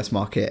for the US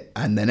market,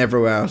 and then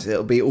everywhere else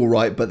it'll be all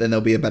right, but then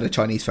there'll be a better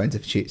Chinese phone to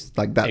choose.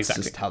 Like, that's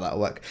just how that'll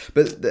work.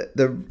 But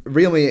the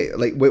Realme,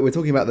 like, we're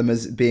talking about them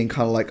as being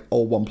kind of like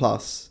old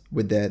OnePlus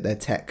with their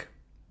tech,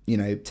 you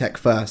know, tech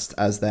first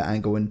as their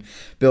angle, and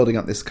building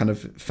up this kind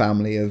of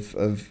family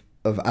of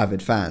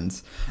avid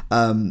fans.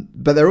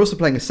 But they're also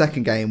playing a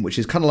second game, which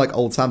is kind of like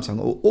old Samsung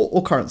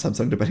or current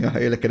Samsung, depending on how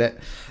you look at it.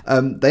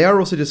 They are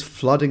also just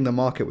flooding the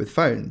market with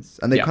phones,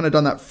 and they've kind of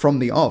done that from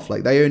the off.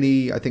 Like, I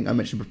think I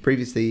mentioned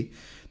previously,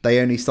 they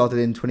only started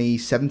in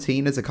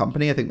 2017 as a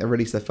company. I think they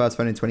released their first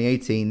phone in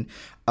 2018.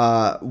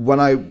 When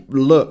I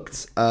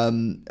looked,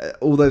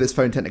 although this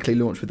phone technically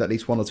launched with at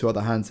least 1 or 2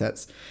 other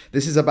handsets,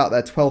 this is about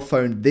their 12th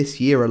phone this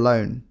year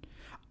alone.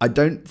 I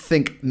don't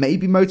think,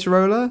 maybe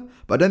Motorola,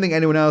 but I don't think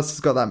anyone else has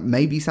got that.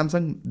 Maybe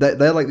Samsung.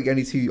 They're like the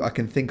only 2 I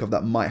can think of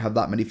that might have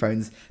that many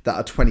phones that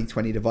are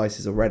 2020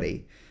 devices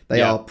already.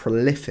 They are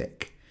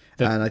prolific.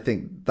 And I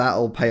think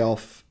that'll pay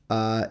off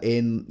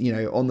in, you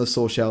know, on the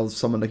store shelves,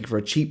 someone looking for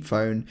a cheap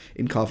phone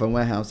in Carphone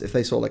Warehouse, if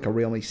they saw like a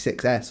Realme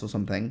 6S or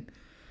something.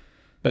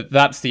 But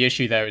that's the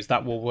issue there, is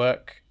that will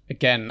work.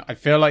 Again, I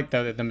feel like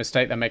the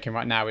mistake they're making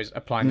right now is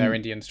applying their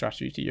Indian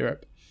strategy to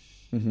Europe.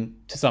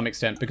 To some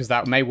extent, because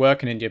that may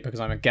work in India, because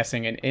I'm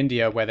guessing in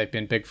India, where they've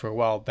been big for a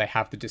while, they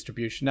have the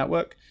distribution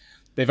network.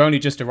 They've only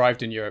just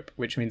arrived in Europe,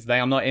 which means they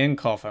are not in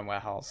Carphone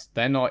Warehouse.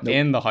 They're not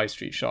in the high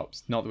street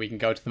shops. Not that we can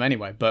go to them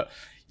anyway, but,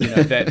 you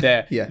know,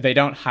 they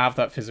don't have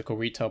that physical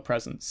retail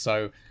presence.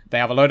 So they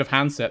have a load of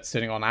handsets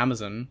sitting on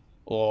Amazon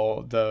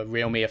or the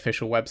Realme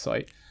official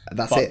website.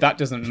 But that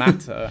doesn't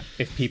matter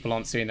if people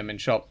aren't seeing them in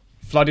shop.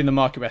 Flooding the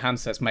market with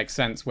handsets makes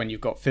sense when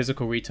you've got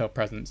physical retail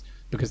presence,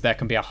 because there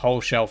can be a whole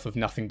shelf of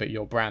nothing but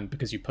your brand,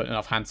 because you put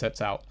enough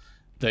handsets out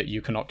that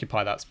you can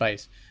occupy that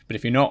space. But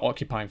if you're not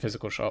occupying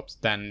physical shops,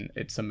 then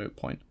it's a moot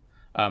point.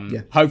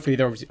 Hopefully,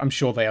 I'm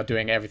sure they are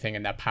doing everything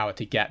in their power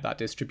to get that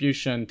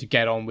distribution, to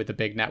get on with the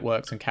big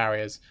networks and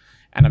carriers,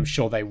 and I'm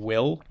sure they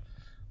will,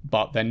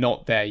 but they're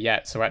not there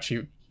yet. So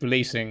actually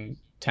releasing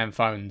 10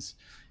 phones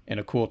in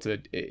a quarter,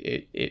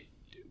 it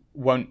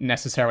won't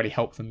necessarily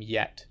help them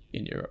yet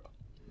in Europe.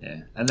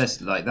 Yeah, and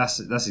that's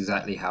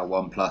exactly how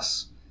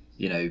OnePlus,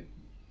 you know,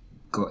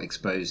 got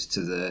exposed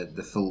to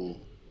the full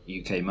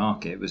UK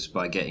market, was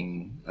by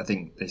getting. I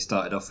think they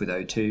started off with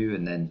O2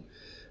 and then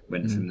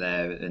went from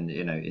there and,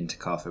 you know, into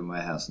Carphone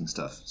Warehouse and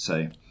stuff.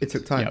 So it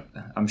took time.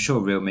 I'm sure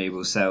Realme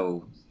will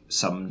sell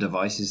some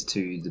devices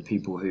to the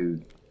people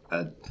who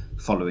are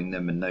following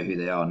them and know who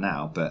they are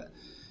now, but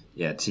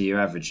yeah, to your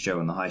average Joe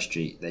on the high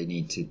street, they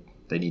need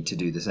they need to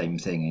do the same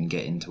thing and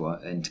get into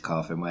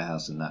Carphone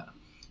Warehouse and that,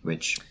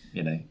 which,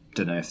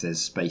 don't know if there's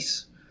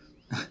space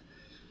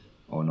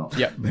or not.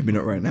 Yeah, maybe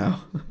not right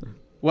now.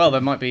 Well,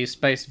 there might be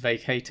space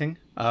vacating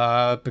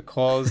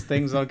because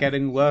things are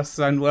getting worse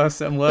and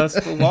worse and worse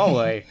for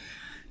Huawei.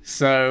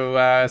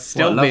 So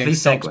still being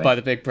stocked by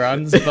the big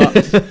brands, but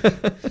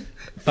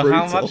for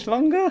how much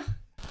longer?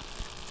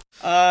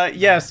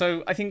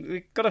 So I think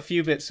we've got a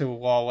few bits of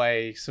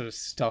Huawei sort of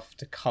stuff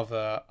to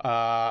cover.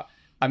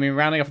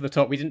 Rounding off at the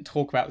top, we didn't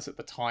talk about this at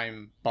the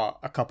time, but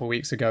a couple of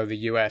weeks ago, the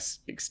US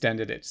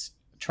extended its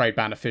trade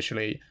ban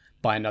officially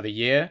by another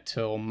year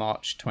till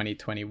March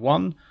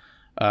 2021.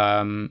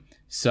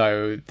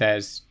 So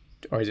there's,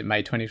 or is it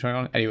May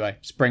 2021? Anyway,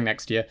 spring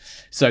next year.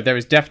 So there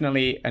is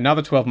definitely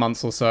another 12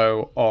 months or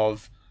so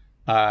of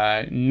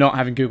not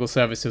having Google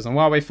services on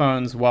Huawei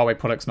phones, Huawei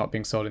products not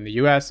being sold in the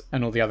US,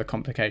 and all the other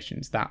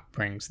complications that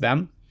brings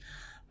them.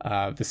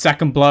 The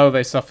second blow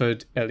they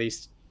suffered, at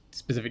least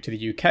specific to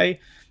the UK,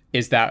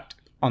 is that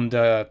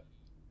under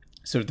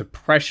sort of the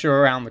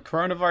pressure around the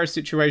coronavirus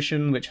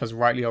situation, which has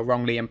rightly or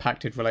wrongly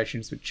impacted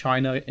relations with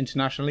China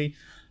internationally,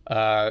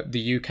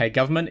 the UK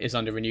government is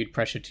under renewed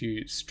pressure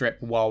to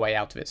strip Huawei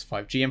out of its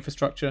 5G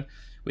infrastructure,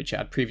 which it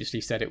had previously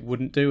said it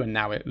wouldn't do, and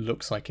now it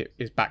looks like it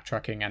is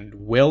backtracking and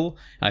will.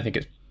 And I think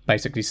it's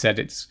basically said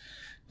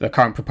the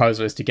current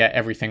proposal is to get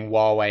everything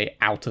Huawei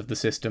out of the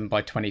system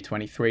by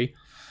 2023.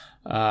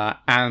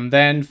 And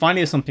then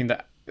finally, something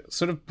that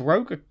sort of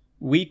broke a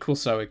week or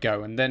so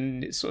ago, and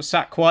then it sort of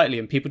sat quietly,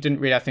 and people didn't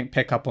really, I think,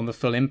 pick up on the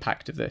full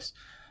impact of this.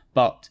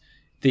 But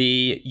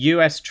the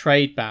US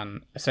trade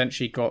ban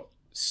essentially got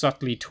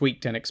subtly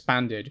tweaked and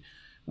expanded,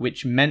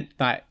 which meant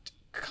that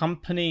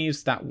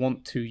companies that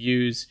want to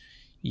use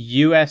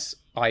US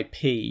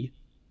IP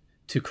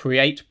to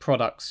create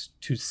products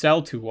to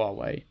sell to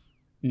Huawei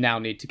now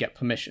need to get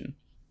permission.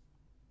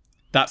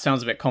 That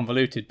sounds a bit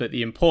convoluted, but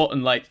the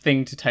important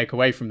thing to take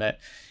away from it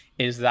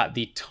is that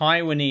the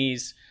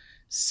Taiwanese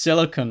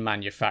silicon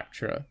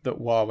manufacturer that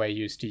Huawei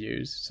used to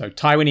use, so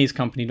Taiwanese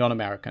company, not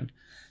American,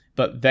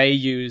 but they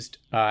used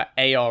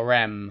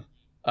ARM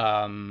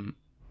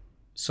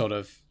sort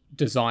of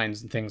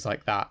designs and things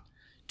like that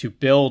to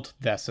build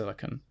their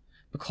silicon.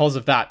 Because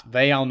of that,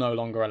 they are no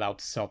longer allowed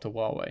to sell to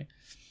Huawei.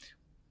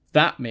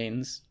 That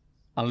means,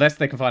 unless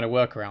they can find a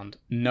workaround,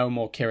 no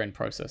more Kirin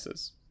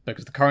processors.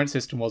 Because the current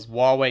system was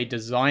Huawei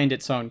designed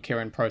its own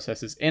Kirin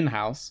processors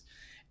in-house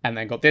and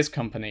then got this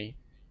company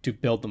to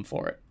build them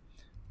for it.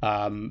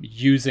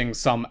 Using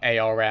some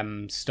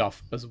ARM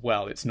stuff as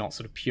well. It's not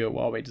sort of pure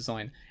Huawei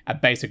design.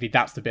 And basically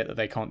that's the bit that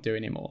they can't do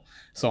anymore.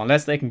 So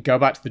unless they can go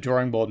back to the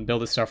drawing board and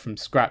build this stuff from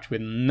scratch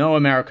with no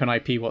American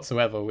IP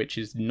whatsoever, which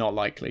is not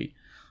likely,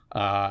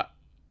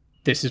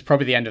 this is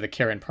probably the end of the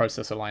Kirin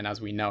processor line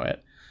as we know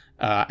it.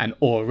 And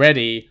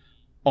already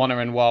Honor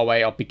and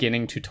Huawei are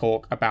beginning to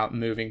talk about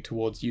moving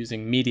towards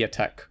using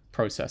MediaTek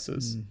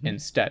processors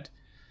instead,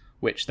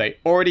 which they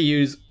already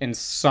use in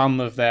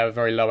some of their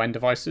very low-end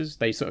devices.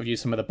 They sort of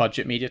use some of the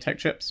budget MediaTek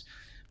chips,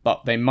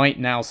 but they might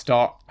now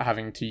start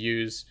having to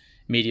use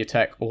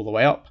MediaTek all the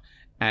way up.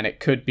 And it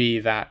could be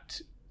that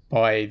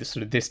by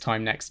this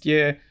time next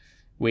year,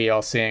 we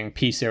are seeing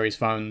P-series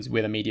phones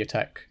with a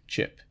MediaTek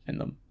chip in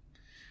them,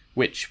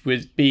 which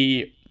would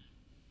be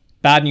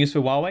bad news for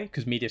Huawei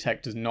because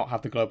MediaTek does not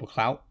have the global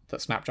clout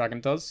that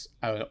Snapdragon does,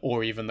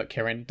 or even that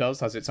Kirin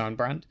does as its own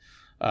brand.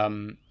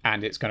 And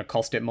it's going to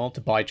cost it more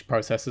to buy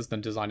processors than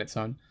design its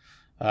own.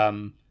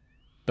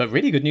 But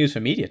really good news for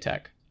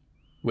MediaTek,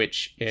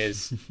 which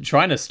is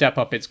trying to step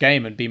up its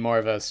game and be more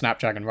of a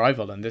Snapdragon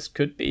rival. And this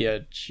could be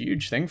a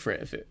huge thing for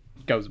it if it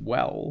goes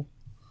well.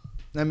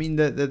 I mean,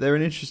 they're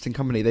an interesting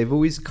company. They've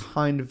always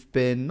kind of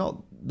been,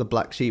 not the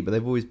black sheep, but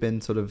they've always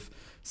been sort of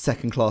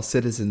second-class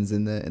citizens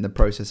in the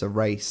processor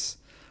race.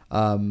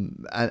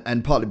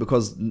 And partly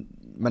because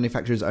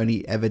manufacturers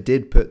only ever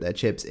did put their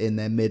chips in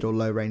their mid or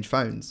low range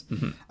phones.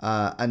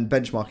 And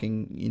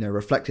benchmarking,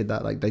 reflected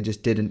that. They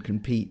just didn't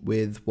compete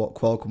with what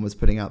Qualcomm was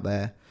putting out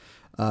there.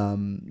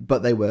 But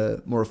they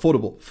were more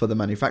affordable for the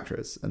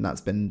manufacturers. And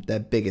that's been their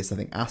biggest, I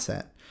think,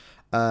 asset.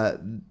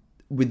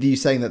 With you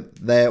saying that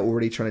they're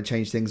already trying to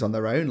change things on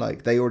their own,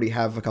 they already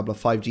have a couple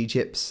of 5G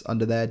chips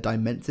under their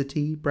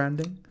Dimensity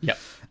branding. Yep.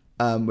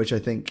 Which I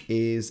think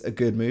is a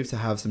good move to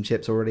have some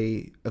chips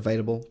already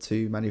available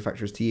to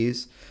manufacturers to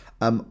use.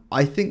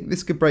 I think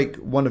this could break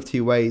one of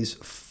two ways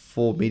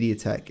for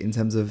MediaTek in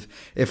terms of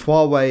if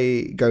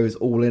Huawei goes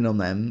all in on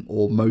them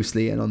or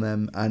mostly in on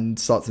them and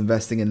starts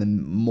investing in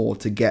them more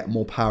to get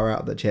more power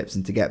out of their chips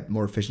and to get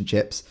more efficient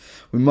chips,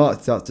 we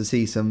might start to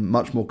see some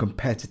much more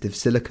competitive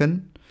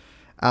silicon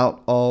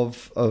out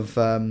of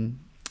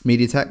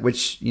MediaTek,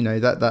 which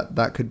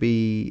that could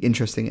be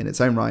interesting in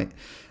its own right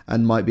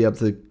and might be able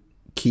to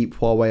keep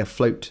Huawei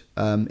afloat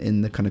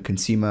in the kind of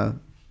consumer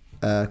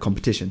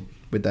competition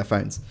with their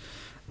phones.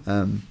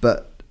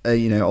 But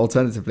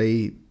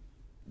alternatively,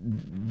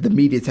 the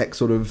MediaTek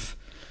sort of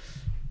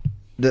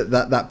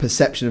that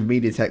perception of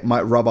MediaTek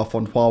might rub off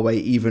on Huawei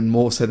even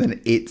more so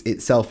than it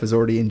itself is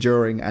already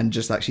enduring and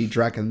just actually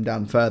drag them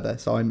down further.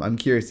 So I'm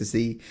curious to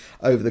see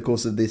over the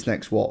course of this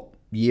next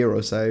year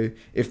or so,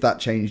 if that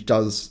change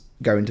does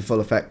go into full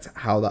effect,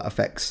 how that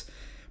affects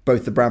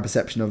both the brand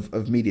perception of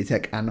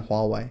MediaTek and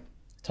Huawei.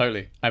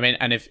 Totally. I mean,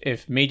 and if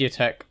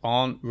MediaTek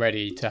aren't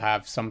ready to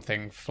have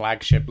something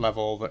flagship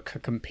level that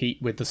could compete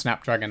with the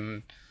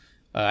Snapdragon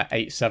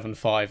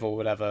 875 or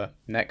whatever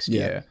next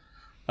year,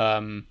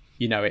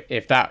 you know,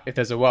 if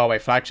there's a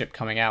Huawei flagship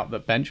coming out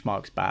that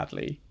benchmarks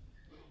badly,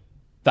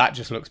 that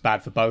just looks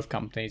bad for both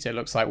companies. It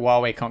looks like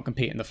Huawei can't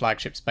compete in the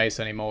flagship space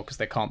anymore because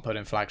they can't put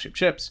in flagship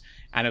chips,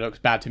 and it looks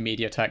bad to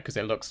MediaTek because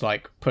it looks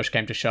like push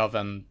came to shove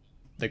and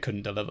they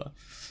couldn't deliver.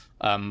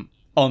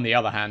 On the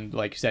other hand,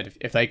 like you said,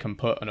 if they can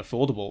put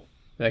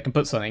they can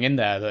put something in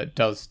there that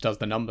does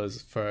the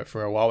numbers for a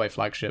Huawei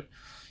flagship,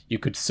 you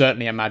could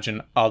certainly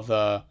imagine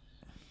other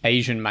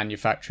Asian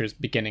manufacturers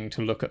beginning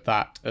to look at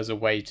that as a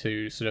way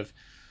to sort of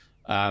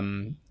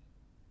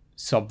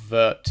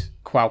subvert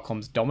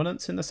Qualcomm's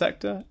dominance in the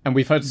sector. And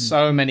we've heard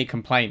so many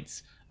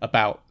complaints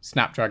about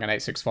Snapdragon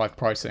 865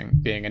 pricing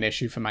being an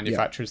issue for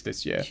manufacturers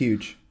this year.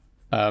 Huge.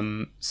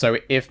 So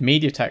if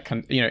MediaTek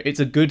can, you know, it's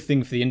a good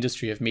thing for the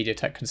industry if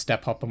MediaTek can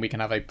step up and we can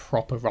have a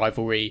proper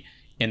rivalry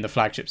in the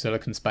flagship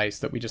silicon space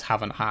that we just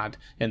haven't had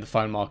in the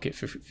phone market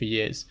for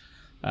years.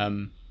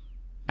 And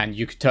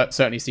you could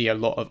certainly see a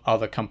lot of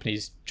other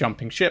companies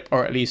jumping ship,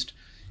 or at least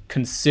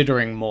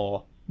considering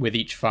more with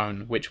each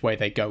phone which way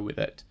they go with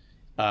it.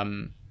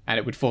 And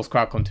it would force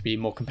Qualcomm to be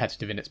more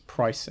competitive in its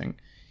pricing,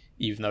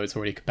 even though it's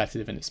already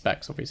competitive in its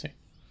specs, obviously.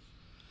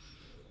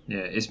 Yeah,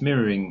 it's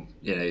mirroring,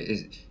 you know,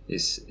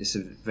 it's a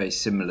very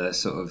similar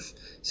sort of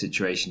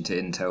situation to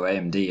Intel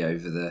AMD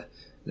over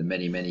the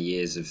many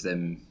years of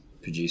them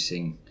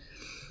producing,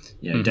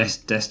 you know,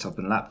 desktop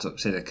and laptop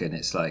silicon.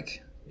 It's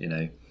like, you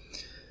know,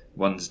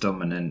 one's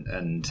dominant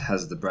and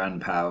has the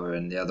brand power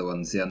and the other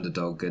one's the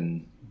underdog,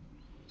 and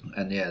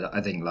yeah,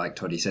 I think like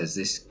Toddy says,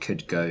 this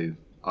could go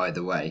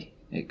either way.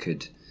 It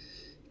could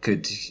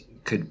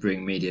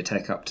bring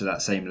MediaTek up to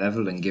that same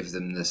level and give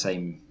them a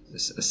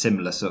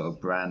similar sort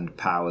of brand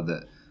power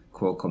that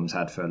Qualcomm's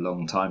had for a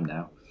long time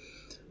now,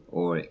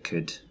 or it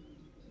could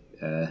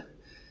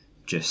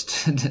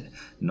just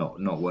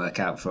not work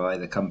out for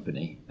either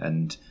company.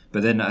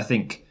 But then I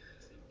think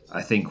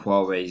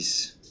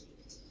Huawei's,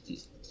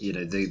 you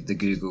know, the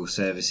Google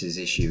services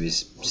issue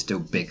is still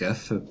bigger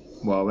for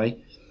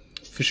Huawei,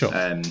 for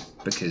sure,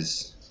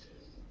 because,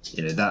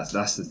 you know,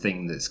 that's the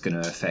thing that's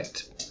going to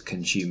affect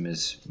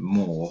consumers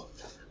more.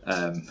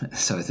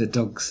 So the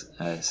dog's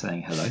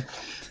saying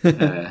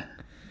hello.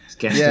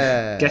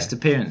 Guest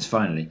appearance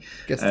finally.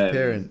 Guest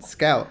appearance,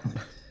 Scout.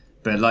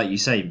 But like you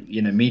say,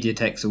 you know,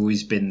 MediaTek's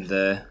always been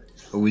the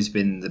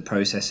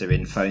processor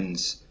in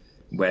phones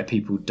where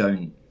people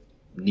don't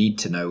need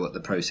to know what the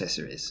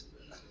processor is.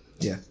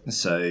 Yeah.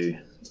 So,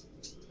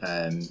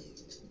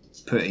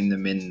 putting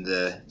them in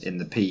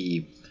the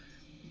P,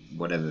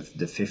 whatever,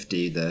 the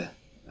 50, the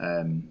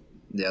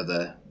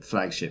other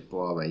flagship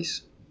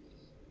Huawei's,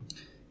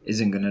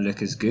 isn't going to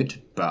look as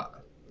good,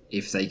 but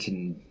if they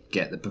can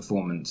get the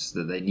performance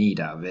that they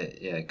need out of it,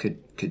 yeah, it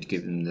could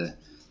give them the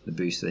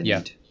boost they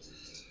need.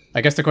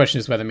 I guess the question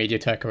is whether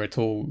MediaTek are at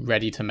all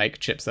ready to make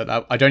chips at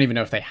that. I don't even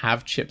know if they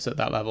have chips at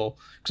that level,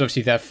 because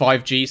obviously their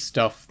 5G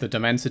stuff, the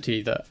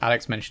Dimensity that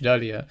Alex mentioned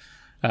earlier,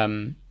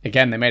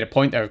 again, they made a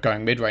point there of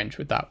going mid-range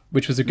with that,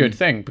 which was a good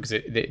thing, because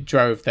it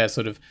drove their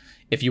sort of,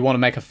 if you want to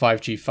make a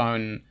 5G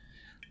phone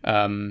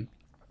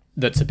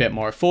that's a bit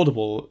more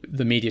affordable,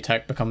 the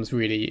MediaTek becomes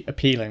really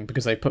appealing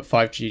because they put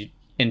 5G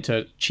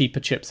into cheaper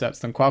chipsets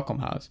than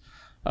Qualcomm has.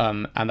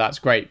 And that's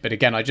great. But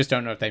again, I just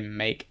don't know if they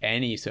make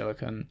any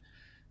silicon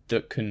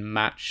that can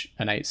match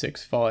an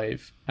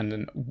 865. And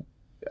then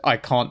I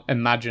can't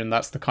imagine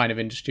that's the kind of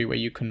industry where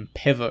you can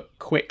pivot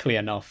quickly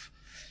enough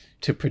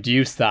to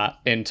produce that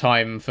in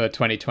time for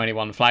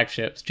 2021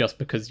 flagships just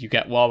because you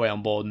get Huawei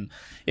on board. And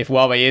if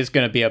Huawei is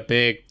going to be a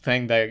big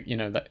thing, they, you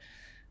know, that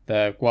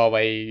the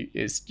Huawei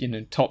is, you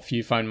know, top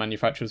few phone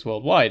manufacturers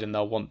worldwide, and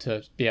they'll want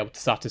to be able to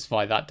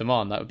satisfy that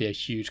demand. That would be a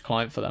huge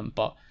client for them.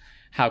 But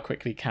how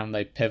quickly can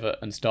they pivot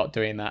and start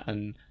doing that?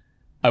 And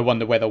I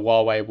wonder whether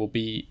Huawei will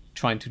be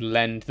trying to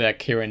lend their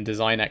Kirin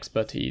design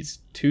expertise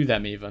to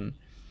them even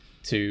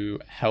to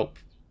help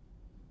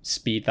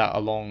speed that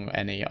along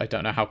any. I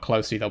don't know how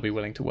closely they'll be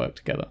willing to work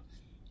together.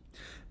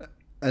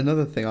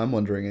 Another thing I'm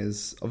wondering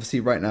is,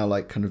 obviously right now,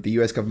 like, kind of the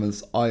US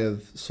government's eye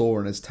of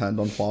Sauron has turned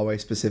on Huawei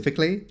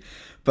specifically,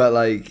 but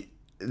like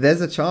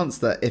there's a chance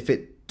that if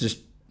it just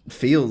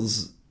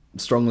feels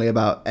strongly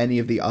about any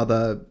of the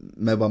other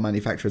mobile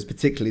manufacturers,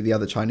 particularly the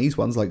other Chinese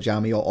ones like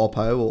Xiaomi or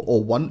Oppo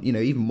or one, you know,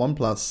 even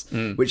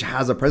OnePlus, which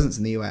has a presence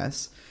in the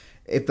US,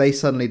 if they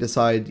suddenly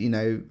decide, you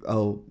know,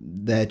 oh,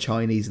 they're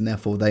Chinese and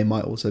therefore they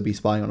might also be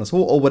spying on us,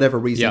 or whatever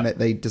reason that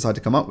they decide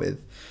to come up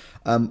with,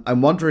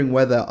 I'm wondering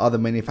whether other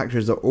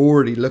manufacturers are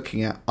already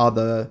looking at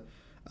other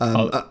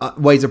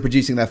ways of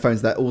producing their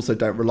phones that also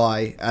don't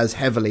rely as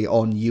heavily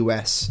on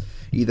US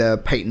either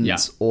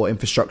patents or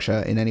infrastructure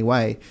in any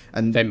way.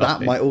 And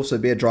that might also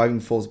be a driving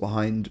force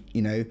behind,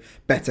 you know,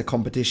 better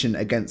competition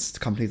against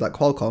companies like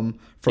Qualcomm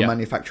from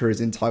manufacturers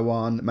in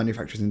Taiwan,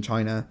 manufacturers in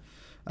China.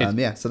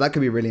 So that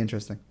could be really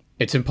interesting.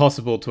 it's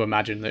impossible to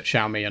imagine that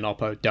Xiaomi and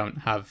Oppo don't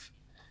have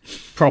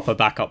proper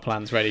backup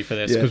plans ready for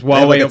this, because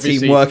Huawei Huawei a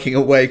obviously team working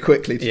away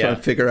quickly to try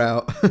and figure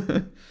out.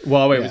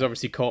 Huawei was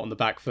obviously caught on the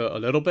back foot a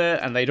little bit,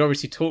 and they'd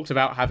obviously talked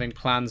about having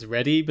plans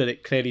ready, but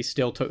it clearly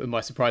still took them by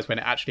surprise when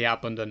it actually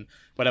happened, and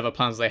whatever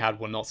plans they had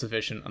were not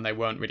sufficient, and they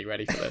weren't really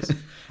ready for this.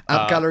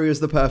 App Gallery was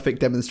the perfect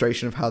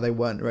demonstration of how they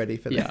weren't ready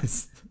for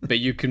this. But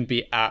you can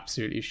be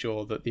absolutely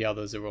sure that the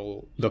others are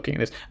all looking at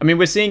this. I mean,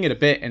 we're seeing it a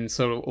bit in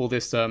sort of all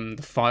this the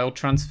File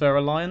Transfer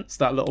Alliance,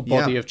 that little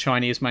body of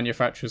Chinese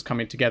manufacturers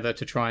coming together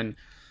to try and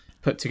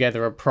put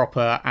together a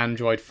proper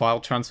Android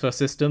file transfer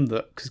system,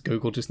 that because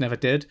Google just never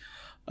did.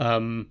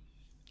 And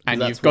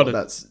that's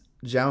that's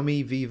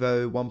Xiaomi,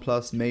 Vivo,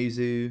 OnePlus,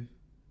 Meizu,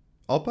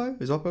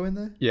 Oppo. Is Oppo in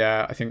there?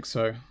 Yeah, I think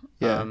so.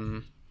 Yeah.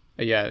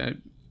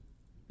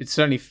 It's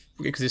certainly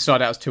because it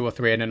started out as 2 or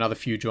 3, and another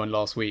few joined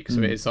last week,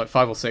 so it's like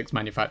 5 or 6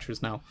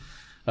 manufacturers now.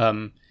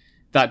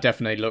 That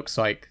definitely looks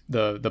like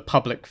the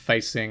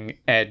public-facing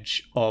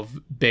edge of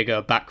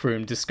bigger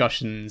backroom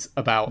discussions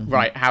about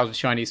right, how do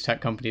Chinese tech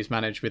companies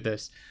manage with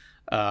this.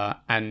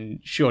 And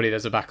surely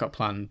there's a backup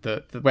plan,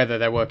 that whether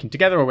they're working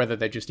together or whether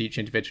they just each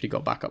individually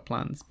got backup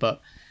plans.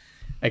 But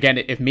again,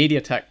 if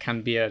MediaTek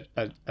can be a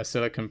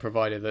silicon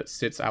provider that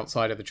sits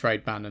outside of the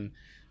trade ban, and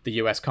the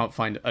US can't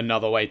find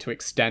another way to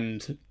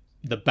extend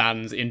the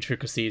ban's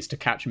intricacies to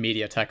catch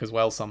MediaTek as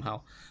well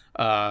somehow.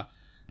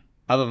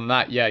 Other than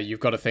that,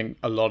 you've got to think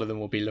a lot of them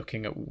will be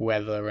looking at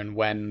whether and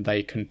when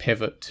they can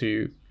pivot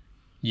to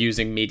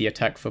using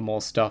MediaTek for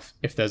more stuff,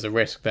 if there's a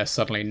risk they're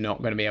suddenly not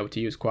going to be able to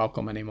use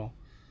Qualcomm anymore.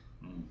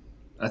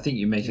 I think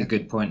you make a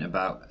good point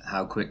about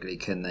how quickly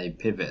can they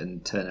pivot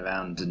and turn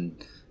around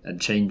and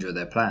change all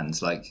their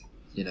plans. Like,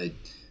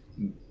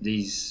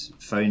 these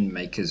phone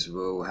makers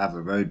will have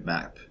a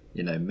roadmap,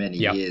 many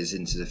years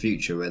into the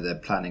future, where they're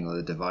planning all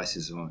the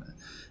devices,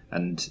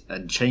 and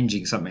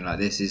changing something like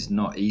this is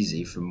not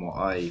easy from what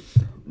I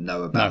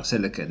know about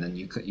silicon. And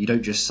you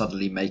don't just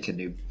suddenly make a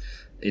new,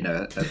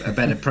 a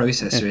better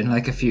processor in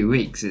like a few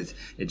weeks.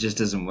 It just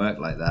doesn't work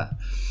like that.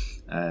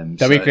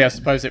 Weekly, I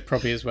suppose it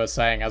probably is worth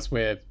saying, as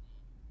we're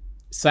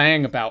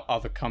saying about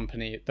other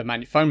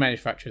phone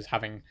manufacturers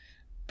having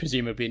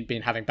presumably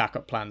been having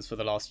backup plans for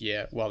the last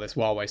year while this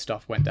Huawei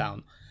stuff went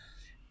down.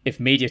 If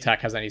MediaTek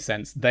has any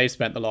sense, they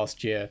spent the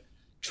last year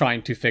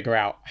trying to figure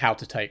out how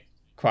to take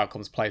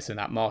Qualcomm's place in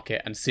that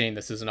market and seeing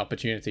this as an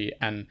opportunity.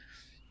 And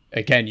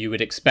again, you would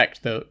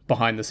expect that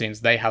behind the scenes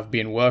they have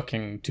been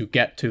working to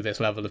get to this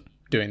level of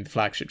doing the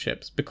flagship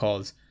chips,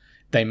 because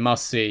they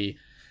must see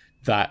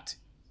that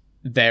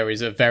there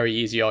is a very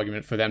easy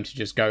argument for them to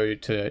just go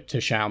to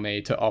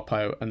Xiaomi, to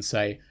Oppo, and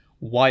say,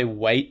 why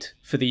wait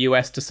for the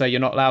US to say you're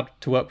not allowed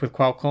to work with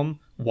Qualcomm?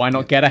 Why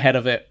not get ahead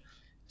of it?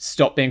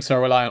 Stop being so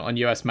reliant on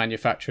US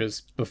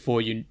manufacturers before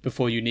you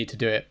need to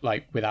do it,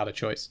 like, without a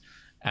choice.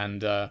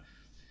 And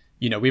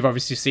we've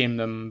obviously seen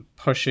them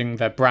pushing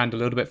their brand a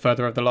little bit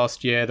further over the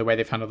last year, the way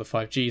they've handled the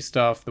 5G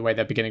stuff, the way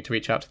they're beginning to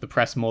reach out to the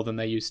press more than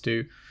they used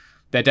to.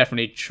 They're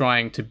definitely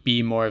trying to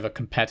be more of a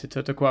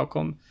competitor to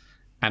Qualcomm.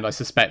 And I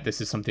suspect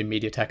this is something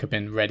MediaTek have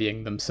been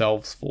readying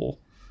themselves for.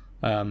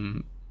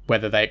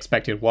 Whether they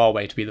expected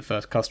Huawei to be the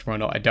first customer or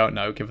not, I don't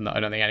know, given that I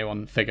don't think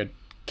anyone figured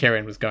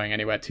Kirin was going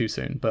anywhere too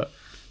soon. But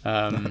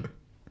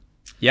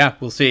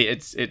we'll see.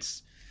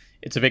 It's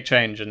a big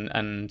change,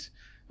 and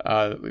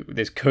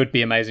this could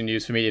be amazing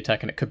news for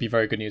MediaTek, and it could be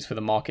very good news for the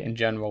market in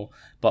general.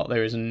 But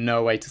there is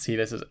no way to see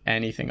this as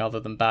anything other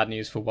than bad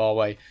news for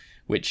Huawei,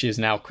 which is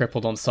now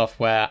crippled on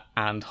software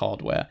and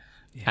hardware.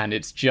 And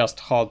it's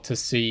just hard to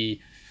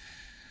see.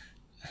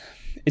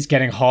 It's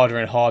getting harder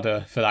and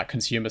harder for that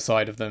consumer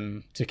side of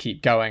them to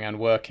keep going and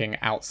working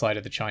outside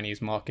of the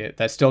Chinese market.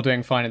 They're still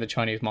doing fine in the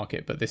Chinese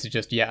market, but this is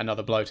just yet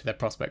another blow to their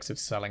prospects of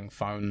selling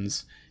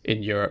phones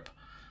in Europe.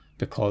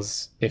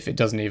 Because if it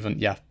doesn't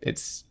even,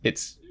 it's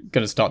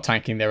going to start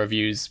tanking their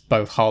reviews,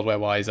 both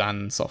hardware-wise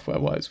and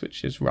software-wise,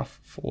 which is rough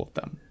for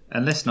them.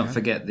 And let's not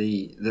forget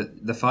the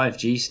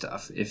 5G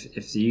stuff.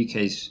 If the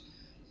UK's,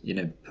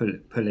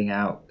 pulling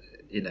out,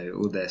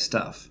 all their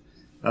stuff,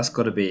 that's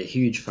got to be a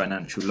huge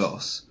financial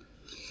loss.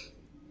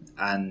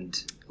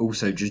 And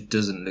also just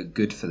doesn't look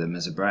good for them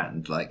as a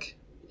brand. Like,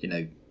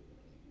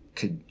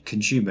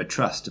 consumer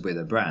trust with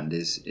a brand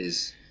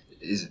is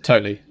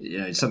totally,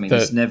 something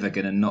that's never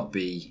going to not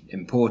be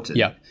important.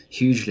 Yeah.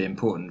 Hugely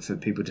important for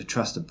people to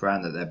trust a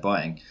brand that they're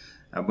buying.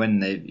 And when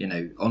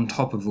they, on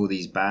top of all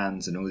these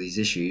bans and all these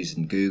issues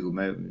and Google,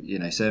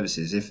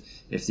 services,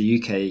 if the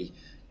UK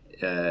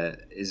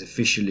is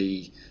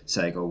officially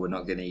saying, we're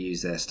not going to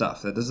use their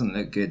stuff, that doesn't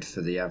look good for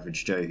the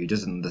average Joe who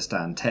doesn't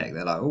understand tech.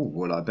 They're like,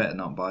 I better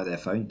not buy their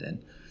phone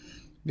then.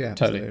 Yeah,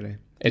 totally. Absolutely.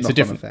 It's a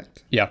different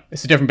effect. Yeah,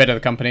 it's a different bit of the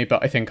company,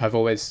 but I think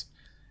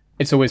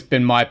it's always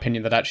been my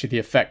opinion that actually the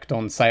effect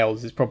on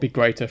sales is probably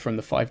greater from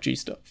the 5G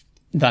stuff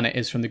than it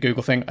is from the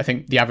Google thing. I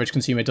think the average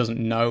consumer doesn't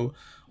know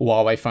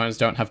Huawei phones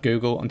don't have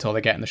Google until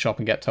they get in the shop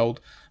and get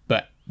told.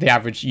 But the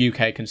average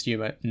UK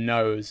consumer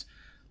knows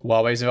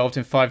Huawei's involved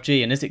in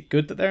 5G. And is it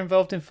good that they're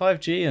involved in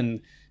 5G?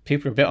 And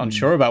people are a bit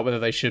unsure about whether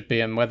they should be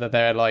and whether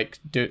they're like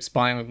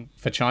spying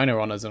for China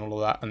on us and all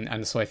of that.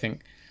 And so I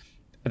think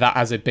that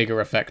has a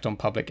bigger effect on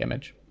public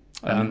image.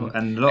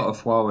 And a lot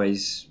of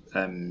Huawei's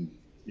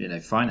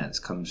finance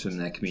comes from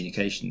their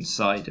communications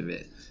side of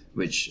it,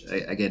 which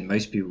again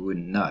most people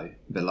wouldn't know.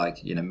 But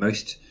like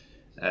most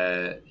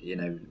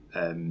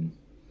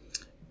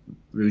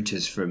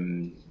routers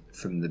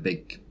from the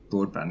big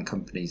broadband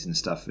companies and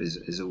stuff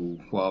is all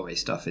Huawei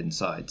stuff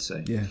inside.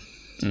 So yeah.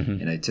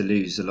 To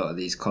lose a lot of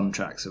these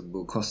contracts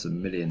will cost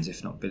them millions,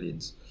 if not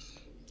billions.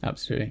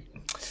 Absolutely.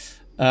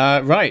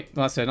 Right,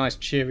 that's a nice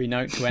cheery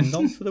note to end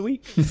on for the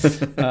week.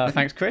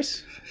 Thanks,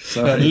 Chris,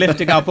 for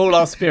lifting up all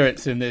our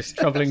spirits in this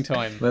troubling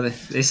time. Well,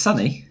 it's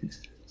sunny.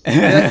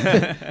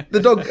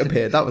 The dog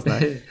appeared. That was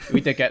nice.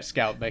 We did get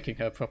Scout making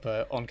her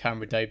proper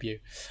on-camera debut.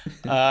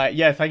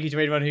 Thank you to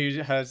everyone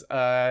who has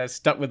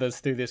stuck with us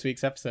through this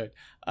week's episode.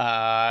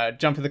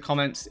 Jump in the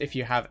comments if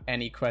you have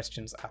any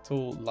questions at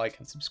all. Like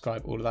and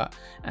subscribe, all of that.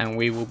 And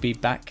we will be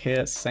back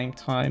here same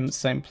time,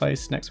 same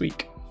place next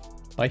week.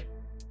 Bye.